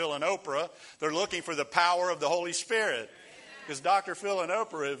Dr. Phil and Oprah. They're looking for the power of the Holy Spirit. Because Dr. Phil and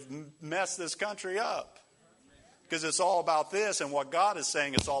Oprah have messed this country up. Because it's all about this, and what God is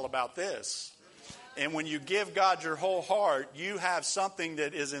saying is all about this. And when you give God your whole heart, you have something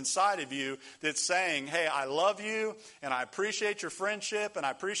that is inside of you that's saying, hey, I love you, and I appreciate your friendship, and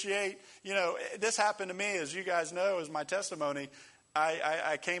I appreciate, this happened to me, as you guys know, as my testimony.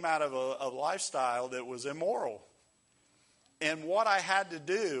 I came out of a lifestyle that was immoral. And what I had to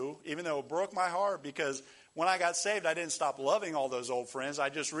do, even though it broke my heart, because when I got saved, I didn't stop loving all those old friends. I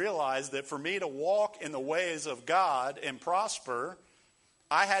just realized that for me to walk in the ways of God and prosper,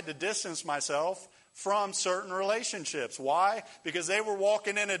 I had to distance myself from certain relationships. Why? Because they were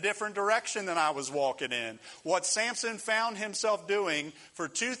walking in a different direction than I was walking in. What Samson found himself doing for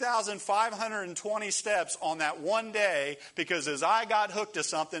 2,520 steps on that one day, because his eye got hooked to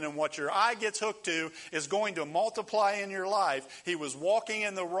something, and what your eye gets hooked to is going to multiply in your life. He was walking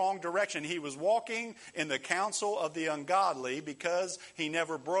in the wrong direction. He was walking in the counsel of the ungodly because he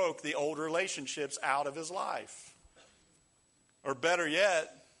never broke the old relationships out of his life. Or better yet,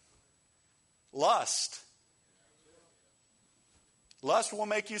 lust. Lust will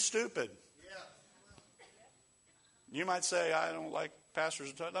make you stupid. You might say, I don't like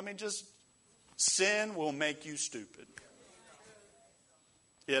pastors. Sin will make you stupid.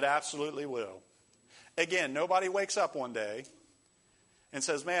 It absolutely will. Again, nobody wakes up one day and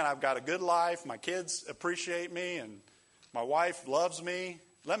says, man, I've got a good life. My kids appreciate me and my wife loves me.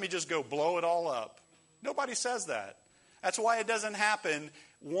 Let me just go blow it all up. Nobody says that. That's why it doesn't happen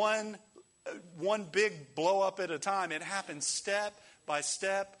one big blow up at a time. It happens step by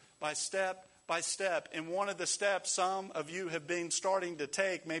step by step by step. And one of the steps some of you have been starting to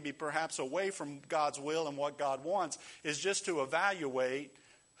take, maybe perhaps away from God's will and what God wants, is just to evaluate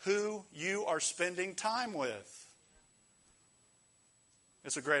who you are spending time with.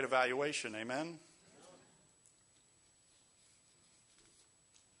 It's a great evaluation, amen?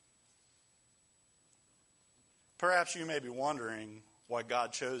 Perhaps you may be wondering why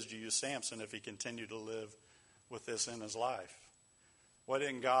God chose to use Samson if he continued to live with this in his life. Why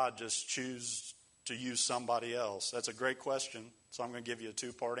didn't God just choose to use somebody else? That's a great question, so I'm going to give you a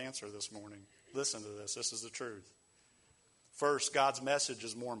two-part answer this morning. Listen to this. This is the truth. First, God's message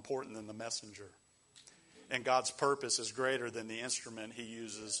is more important than the messenger. And God's purpose is greater than the instrument he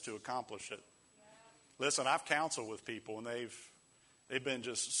uses to accomplish it. Listen, I've counseled with people, and they've been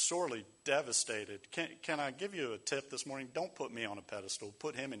just sorely devastated. Can I give you a tip this morning? Don't put me on a pedestal.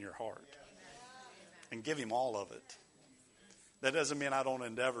 Put him in your heart. And give him all of it. That doesn't mean I don't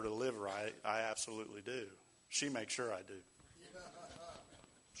endeavor to live right. I absolutely do. She makes sure I do.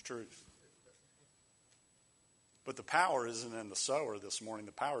 It's truth. But the power isn't in the sower this morning.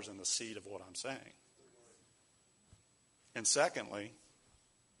 The power is in the seed of what I'm saying. And secondly,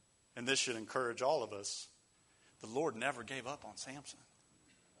 and this should encourage all of us, the Lord never gave up on Samson.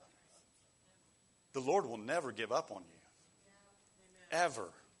 The Lord will never give up on you. Ever.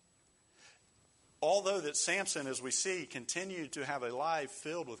 Although that Samson, as we see, continued to have a life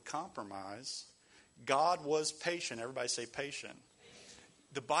filled with compromise, God was patient. Everybody say patient.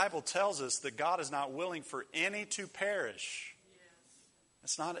 The Bible tells us that God is not willing for any to perish.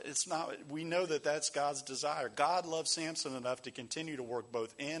 It's not. We know that that's God's desire. God loved Samson enough to continue to work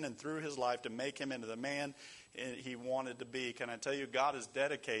both in and through his life to make him into the man he wanted to be. Can I tell you, God is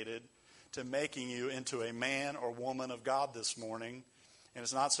dedicated to making you into a man or woman of God this morning. And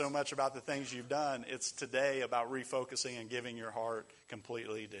it's not so much about the things you've done. It's today about refocusing and giving your heart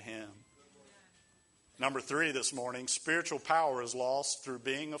completely to him. Number 3 this morning, spiritual power is lost through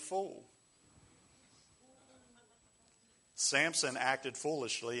being a fool. Samson acted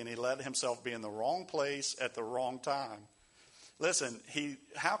foolishly, and he let himself be in the wrong place at the wrong time. Listen,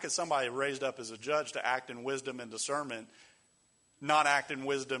 how could somebody raised up as a judge to act in wisdom and discernment not act in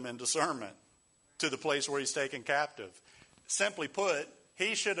wisdom and discernment to the place where he's taken captive? Simply put,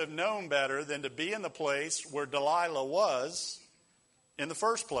 he should have known better than to be in the place where Delilah was in the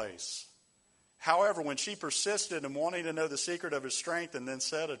first place. However, when she persisted in wanting to know the secret of his strength and then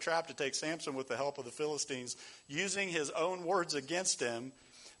set a trap to take Samson with the help of the Philistines, using his own words against him,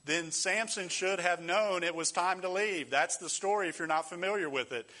 then Samson should have known it was time to leave. That's the story if you're not familiar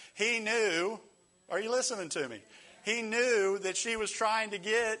with it. He knew, are you listening to me? He knew that she was trying to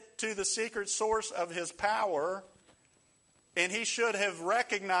get to the secret source of his power, and he should have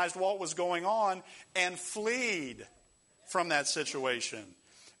recognized what was going on and fled from that situation.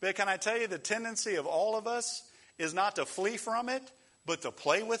 But can I tell you, the tendency of all of us is not to flee from it, but to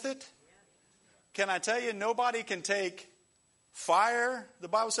play with it. Can I tell you, nobody can take fire, the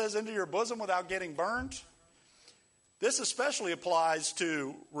Bible says, into your bosom without getting burned. This especially applies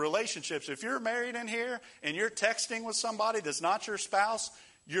to relationships. If you're married in here and you're texting with somebody that's not your spouse,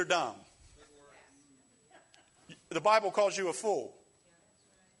 you're dumb. The Bible calls you a fool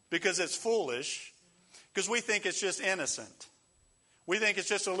because it's foolish, because we think it's just innocent. We think it's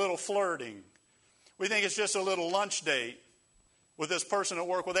just a little flirting. We think it's just a little lunch date with this person at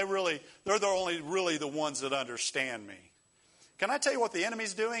work. Well, they're really the ones that understand me. Can I tell you what the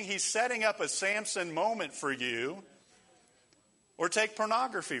enemy's doing? He's setting up a Samson moment for you. Or take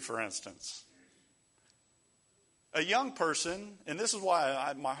pornography, for instance. A young person, and this is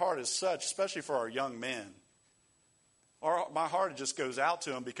why my heart is such, especially for our young men. My heart just goes out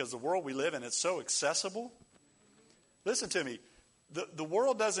to them because the world we live in, it's so accessible. Listen to me. The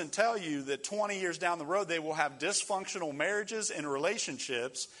world doesn't tell you that 20 years down the road they will have dysfunctional marriages and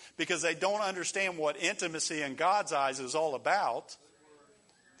relationships because they don't understand what intimacy in God's eyes is all about.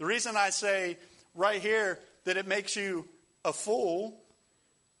 The reason I say right here that it makes you a fool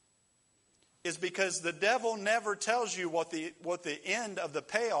is because the devil never tells you what the end of the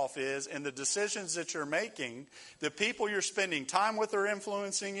payoff is and the decisions that you're making. The people you're spending time with are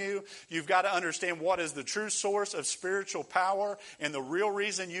influencing you. You've got to understand what is the true source of spiritual power, and the real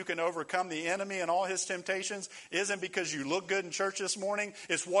reason you can overcome the enemy and all his temptations isn't because you look good in church this morning.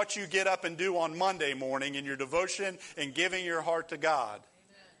 It's what you get up and do on Monday morning in your devotion and giving your heart to God.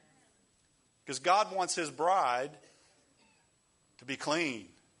 Because God wants his bride to be clean.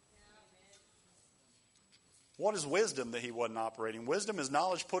 What is wisdom that he wasn't operating? Wisdom is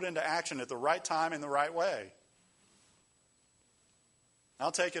knowledge put into action at the right time in the right way.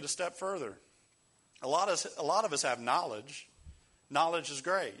 I'll take it a step further. A lot of us have knowledge. Knowledge is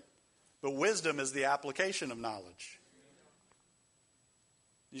great. But wisdom is the application of knowledge.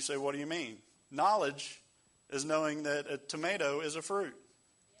 You say, what do you mean? Knowledge is knowing that a tomato is a fruit.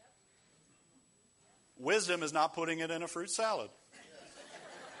 Wisdom is not putting it in a fruit salad.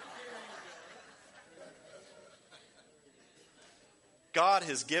 God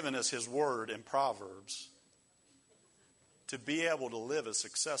has given us his word in Proverbs to be able to live a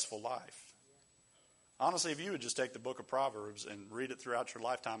successful life. Honestly, if you would just take the book of Proverbs and read it throughout your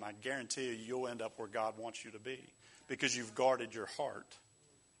lifetime, I guarantee you'll end up where God wants you to be because you've guarded your heart.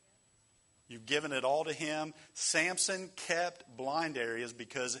 You've given it all to him. Samson kept blind areas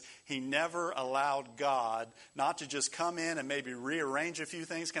because he never allowed God not to just come in and maybe rearrange a few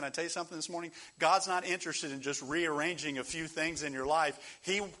things. Can I tell you something this morning? God's not interested in just rearranging a few things in your life.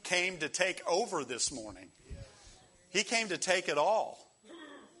 He came to take over this morning. He came to take it all.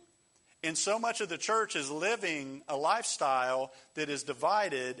 And so much of the church is living a lifestyle that is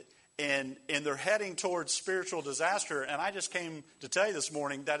divided, and they're heading towards spiritual disaster. And I just came to tell you this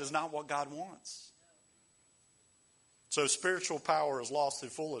morning, that is not what God wants. So spiritual power is lost through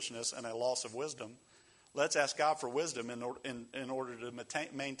foolishness and a loss of wisdom. Let's ask God for wisdom in order to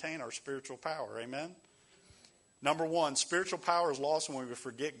maintain our spiritual power. Amen? Number one, spiritual power is lost when we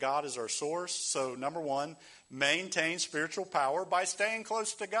forget God is our source. So number one, maintain spiritual power by staying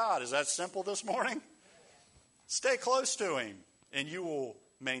close to God. Is that simple this morning? Stay close to him, and you will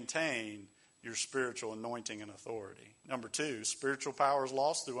maintain your spiritual anointing and authority. Number two, spiritual power is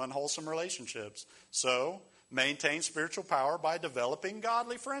lost through unwholesome relationships. So, maintain spiritual power by developing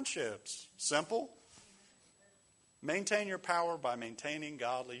godly friendships. Simple. Maintain your power by maintaining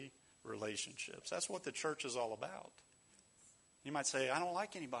godly relationships. That's what the church is all about. You might say, I don't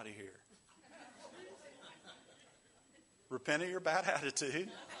like anybody here. Repent of your bad attitude.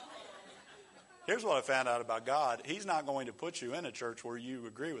 Here's what I found out about God. He's not going to put you in a church where you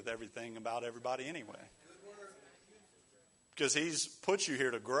agree with everything about everybody anyway. Because he's put you here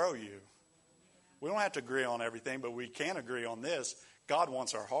to grow you. We don't have to agree on everything, but we can agree on this. God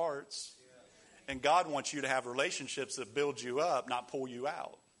wants our hearts. And God wants you to have relationships that build you up, not pull you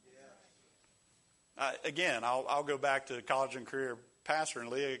out. Again, I'll go back to college and career pastor, and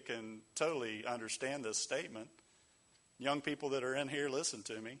Leah can totally understand this statement. Young people that are in here, listen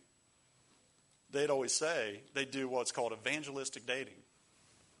to me. They'd always say they do what's called evangelistic dating.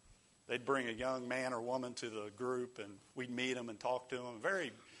 They'd bring a young man or woman to the group, and we'd meet them and talk to them.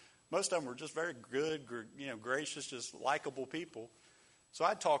 Most of them were just very good, gracious, just likable people. So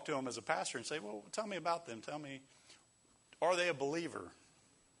I'd talk to them as a pastor and say, well, tell me about them. Tell me, are they a believer?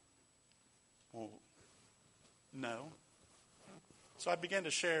 Well, no. So I began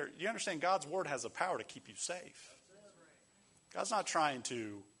to share. You understand, God's word has the power to keep you safe. God's not trying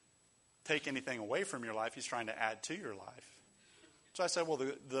to take anything away from your life. He's trying to add to your life. So I said, well,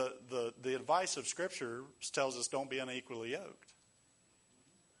 the advice of Scripture tells us don't be unequally yoked.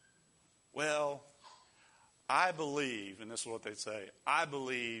 Well, I believe, and this is what they say, I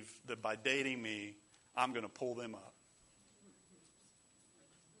believe that by dating me, I'm going to pull them up.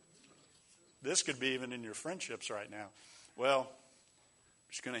 This could be even in your friendships right now. Well, I'm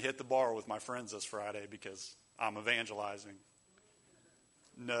just going to hit the bar with my friends this Friday because I'm evangelizing.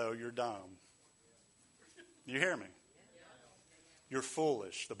 No, you're dumb. You hear me? You're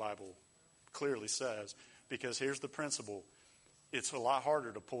foolish, the Bible clearly says, because here's the principle. It's a lot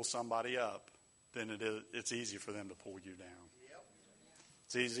harder to pull somebody up than it's easy for them to pull you down.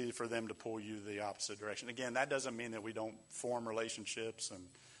 It's easy for them to pull you the opposite direction. Again, that doesn't mean that we don't form relationships and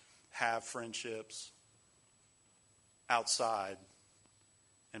have friendships outside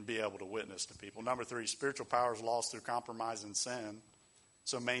and be able to witness to people. Number 3, spiritual power is lost through compromise and sin.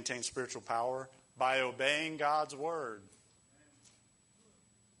 So maintain spiritual power by obeying God's word.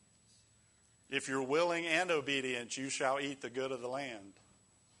 If you're willing and obedient, you shall eat the good of the land.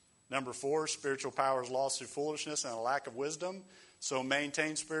 Number 4, spiritual power is lost through foolishness and a lack of wisdom. So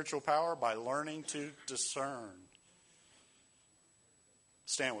maintain spiritual power by learning to discern.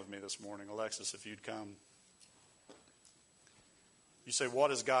 Stand with me this morning. Alexis, if you'd come. You say,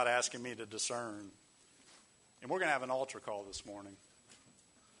 what is God asking me to discern? And we're going to have an altar call this morning.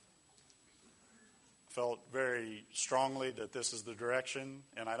 Felt very strongly that this is the direction,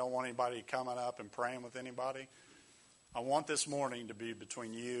 and I don't want anybody coming up and praying with anybody. I want this morning to be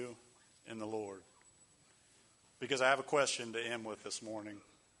between you and the Lord. Because I have a question to end with this morning.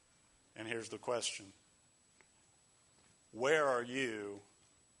 And here's the question. Where are you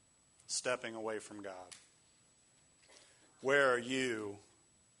stepping away from God? Where are you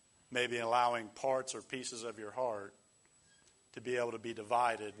maybe allowing parts or pieces of your heart to be able to be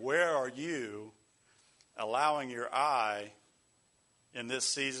divided? Where are you allowing your eye in this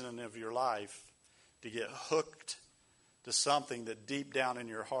season of your life to get hooked to something that deep down in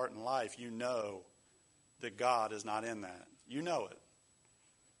your heart and life you know that God is not in that? You know it.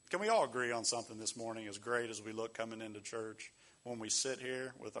 Can we all agree on something this morning as great as we look coming into church when we sit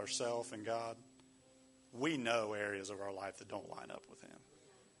here with ourselves and God? We know areas of our life that don't line up with Him.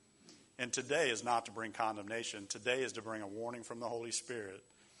 And today is not to bring condemnation. Today is to bring a warning from the Holy Spirit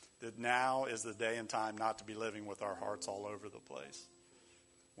that now is the day and time not to be living with our hearts all over the place.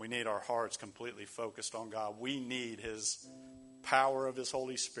 We need our hearts completely focused on God. We need His power of His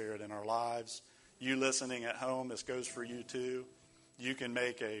Holy Spirit in our lives. You listening at home, this goes for you too. You can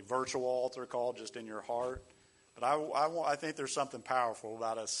make a virtual altar call just in your heart. But I think there's something powerful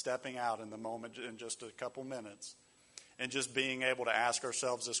about us stepping out in the moment in just a couple minutes and just being able to ask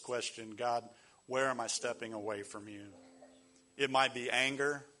ourselves this question, God, where am I stepping away from you? It might be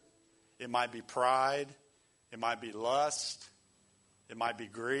anger. It might be pride. It might be lust. It might be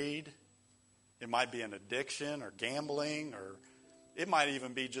greed. It might be an addiction or gambling, or it might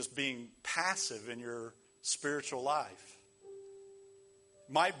even be just being passive in your spiritual life.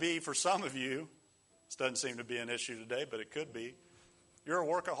 It might be for some of you, this doesn't seem to be an issue today, but it could be, you're a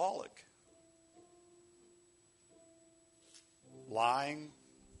workaholic. Lying.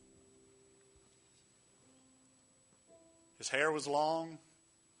 His hair was long.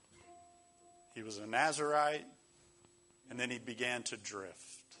 He was a Nazirite. And then he began to drift.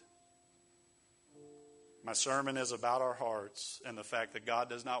 My sermon is about our hearts and the fact that God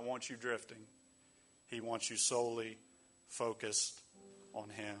does not want you drifting. He wants you solely focused on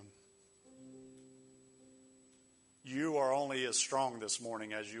Him. You are only as strong this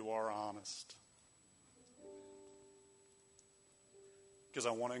morning as you are honest. Because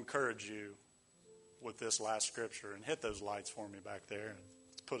I want to encourage you with this last scripture. And hit those lights for me back there and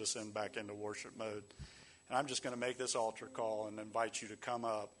put us back into worship mode. And I'm just going to make this altar call and invite you to come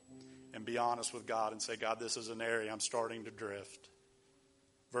up and be honest with God and say, God, this is an area I'm starting to drift.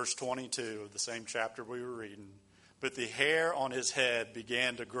 Verse 22 of the same chapter we were reading. But the hair on his head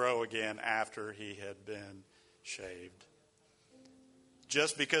began to grow again after he had been shaved.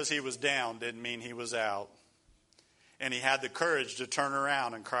 Just because he was down didn't mean he was out. And he had the courage to turn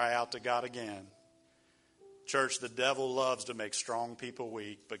around and cry out to God again. Church, the devil loves to make strong people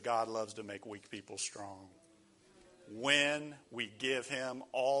weak, but God loves to make weak people strong. When we give Him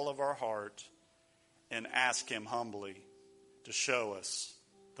all of our heart and ask Him humbly to show us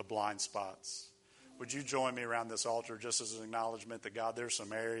the blind spots. Would you join me around this altar just as an acknowledgement that, God, there's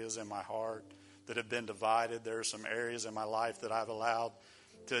some areas in my heart that have been divided. There are some areas in my life that I've allowed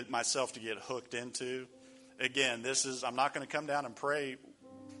myself to get hooked into. Again, I'm not going to come down and pray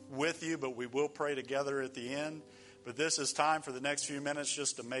with you, but we will pray together at the end. But this is time for the next few minutes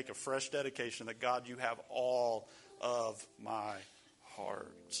just to make a fresh dedication that, God, you have all of my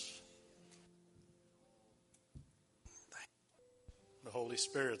heart. The Holy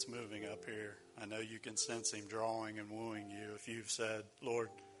Spirit's moving up here. I know you can sense Him drawing and wooing you. If you've said, Lord,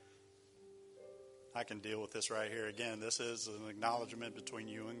 I can deal with this right here. Again, this is an acknowledgement between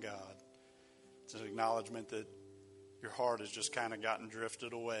you and God. It's an acknowledgement that your heart has just kind of gotten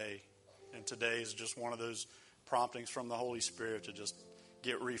drifted away. And today is just one of those promptings from the Holy Spirit to just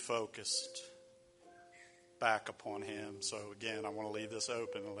get refocused back upon Him. So again, I want to leave this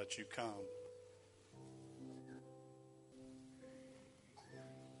open and let you come.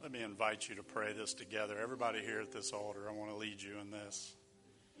 Let me invite you to pray this together. Everybody here at this altar, I want to lead you in this.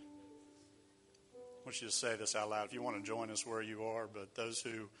 I want you to say this out loud. If you want to join us where you are, but those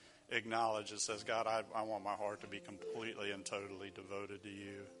who acknowledge it, says, God, I want my heart to be completely and totally devoted to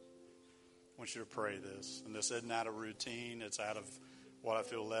you. I want you to pray this. And this isn't out of routine. It's out of what I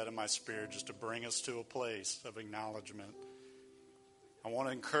feel led in my spirit, just to bring us to a place of acknowledgement. I want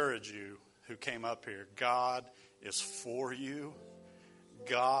to encourage you who came up here. God is for you.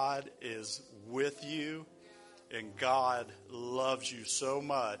 God is with you. And God loves you so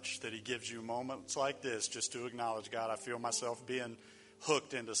much that He gives you moments like this just to acknowledge, God, I feel myself being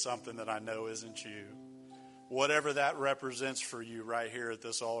hooked into something that I know isn't you. Whatever that represents for you right here at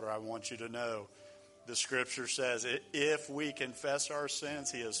this altar, I want you to know the Scripture says, if we confess our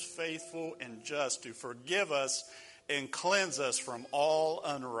sins, He is faithful and just to forgive us and cleanse us from all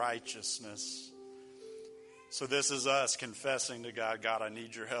unrighteousness. So this is us confessing to God, God, I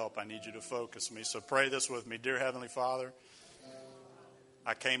need your help. I need you to focus me. So pray this with me. Dear Heavenly Father,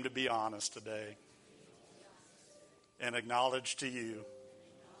 I came to be honest today and acknowledge to you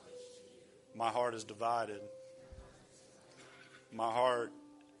my heart is divided. My heart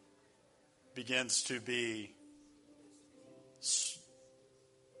begins to be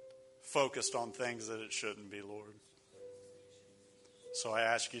focused on things that it shouldn't be, Lord. So I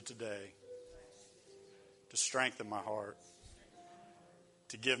ask you today to strengthen my heart,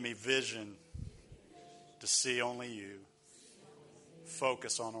 to give me vision, to see only you,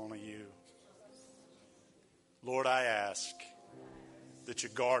 focus on only you. Lord, I ask that you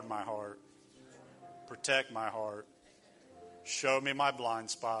guard my heart, protect my heart, show me my blind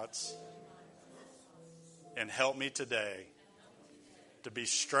spots, and help me today to be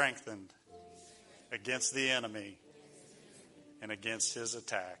strengthened against the enemy and against his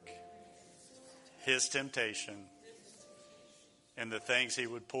attack, his temptation, and the things he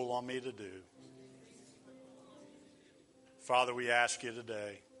would pull on me to do. Father, we ask you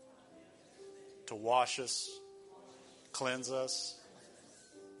today to wash us, cleanse us.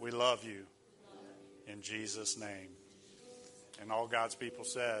 We love you in Jesus' name. And all God's people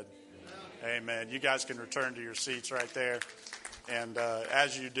said, amen. You guys can return to your seats right there. And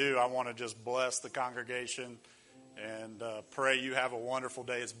as you do, I want to just bless the congregation and pray you have a wonderful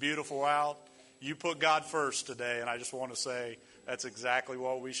day. It's beautiful out. You put God first today, and I just want to say that's exactly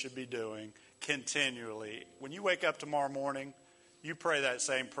what we should be doing continually. When you wake up tomorrow morning, you pray that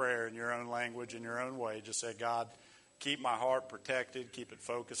same prayer in your own language, in your own way. Just say, God, keep my heart protected, keep it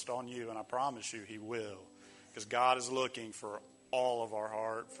focused on you, and I promise you He will. Because God is looking for all of our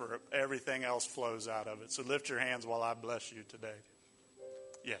heart, for everything else flows out of it. So lift your hands while I bless you today.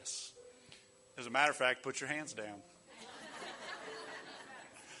 Yes. As a matter of fact, put your hands down.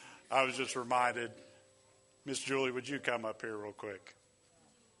 I was just reminded, Miss Julie, would you come up here real quick?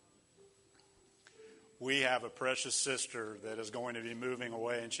 We have a precious sister that is going to be moving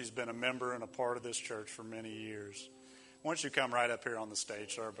away, and she's been a member and a part of this church for many years. Why don't you come right up here on the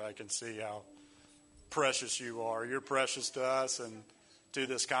stage so everybody can see how precious you are. You're precious to us and to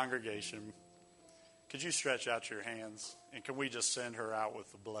this congregation. Could you stretch out your hands? And can we just send her out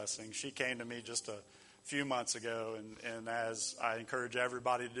with a blessing? She came to me just a few months ago, and as I encourage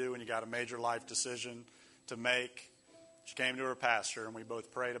everybody to do when you got a major life decision to make, she came to her pastor, and we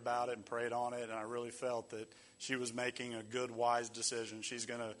both prayed about it and prayed on it, and I really felt that she was making a good, wise decision. She's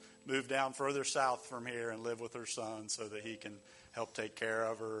going to move down further south from here and live with her son so that he can help take care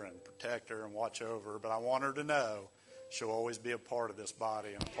of her and protect her and watch over her. But I want her to know she'll always be a part of this body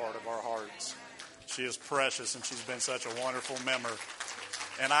and a part of our hearts. She is precious, and she's been such a wonderful member.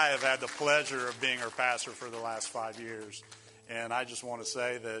 And I have had the pleasure of being her pastor for the last 5 years. And I just want to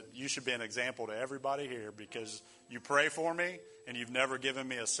say that you should be an example to everybody here because you pray for me, and you've never given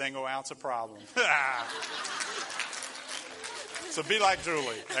me a single ounce of problem. So be like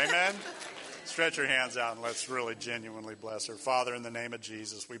Julie. Amen? Stretch your hands out and let's really genuinely bless her. Father, in the name of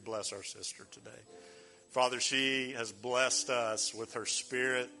Jesus, we bless our sister today. Father, she has blessed us with her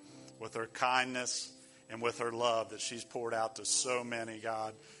spirit, with her kindness, and with her love that she's poured out to so many,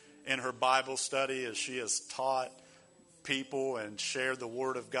 God. In her Bible study, as she has taught people and shared the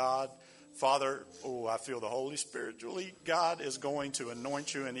Word of God, Father, I feel the Holy Spirit, Julie. God is going to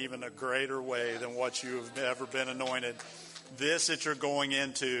anoint you in even a greater way than what you have ever been anointed. This that you're going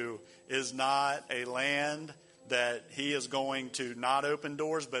into is not a land that he is going to not open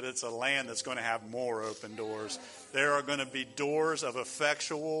doors, but it's a land that's going to have more open doors. There are going to be doors of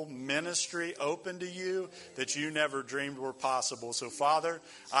effectual ministry open to you that you never dreamed were possible. So, Father,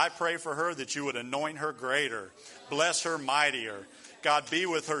 I pray for her that you would anoint her greater, bless her mightier. God, be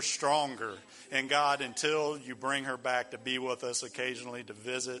with her stronger. And God, until you bring her back to be with us occasionally to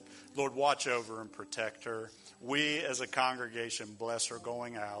visit, Lord, watch over and protect her. We as a congregation bless her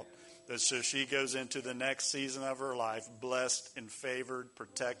going out, that so she goes into the next season of her life blessed and favored,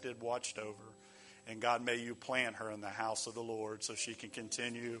 protected, watched over. And God, may you plant her in the house of the Lord so she can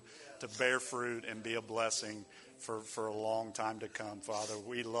continue to bear fruit and be a blessing for a long time to come. Father,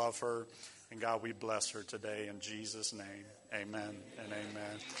 we love her. And God, we bless her today in Jesus' name. Amen and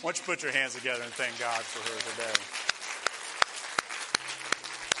amen. Why don't you put your hands together and thank God for her today.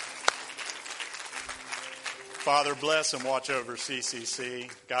 Father, bless and watch over CCC.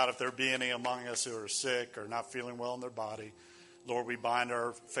 God, if there be any among us who are sick or not feeling well in their body, Lord, we bind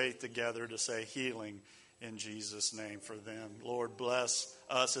our faith together to say healing in Jesus' name for them. Lord, bless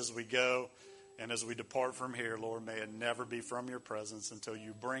us as we go. And as we depart from here, Lord, may it never be from your presence until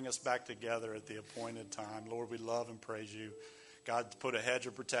you bring us back together at the appointed time. Lord, we love and praise you. God, put a hedge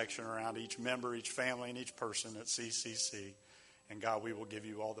of protection around each member, each family, and each person at CCC. And God, we will give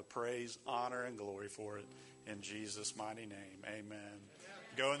you all the praise, honor, and glory for it. In Jesus' mighty name, amen.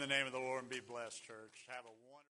 Go in the name of the Lord and be blessed, church. Have a wonderful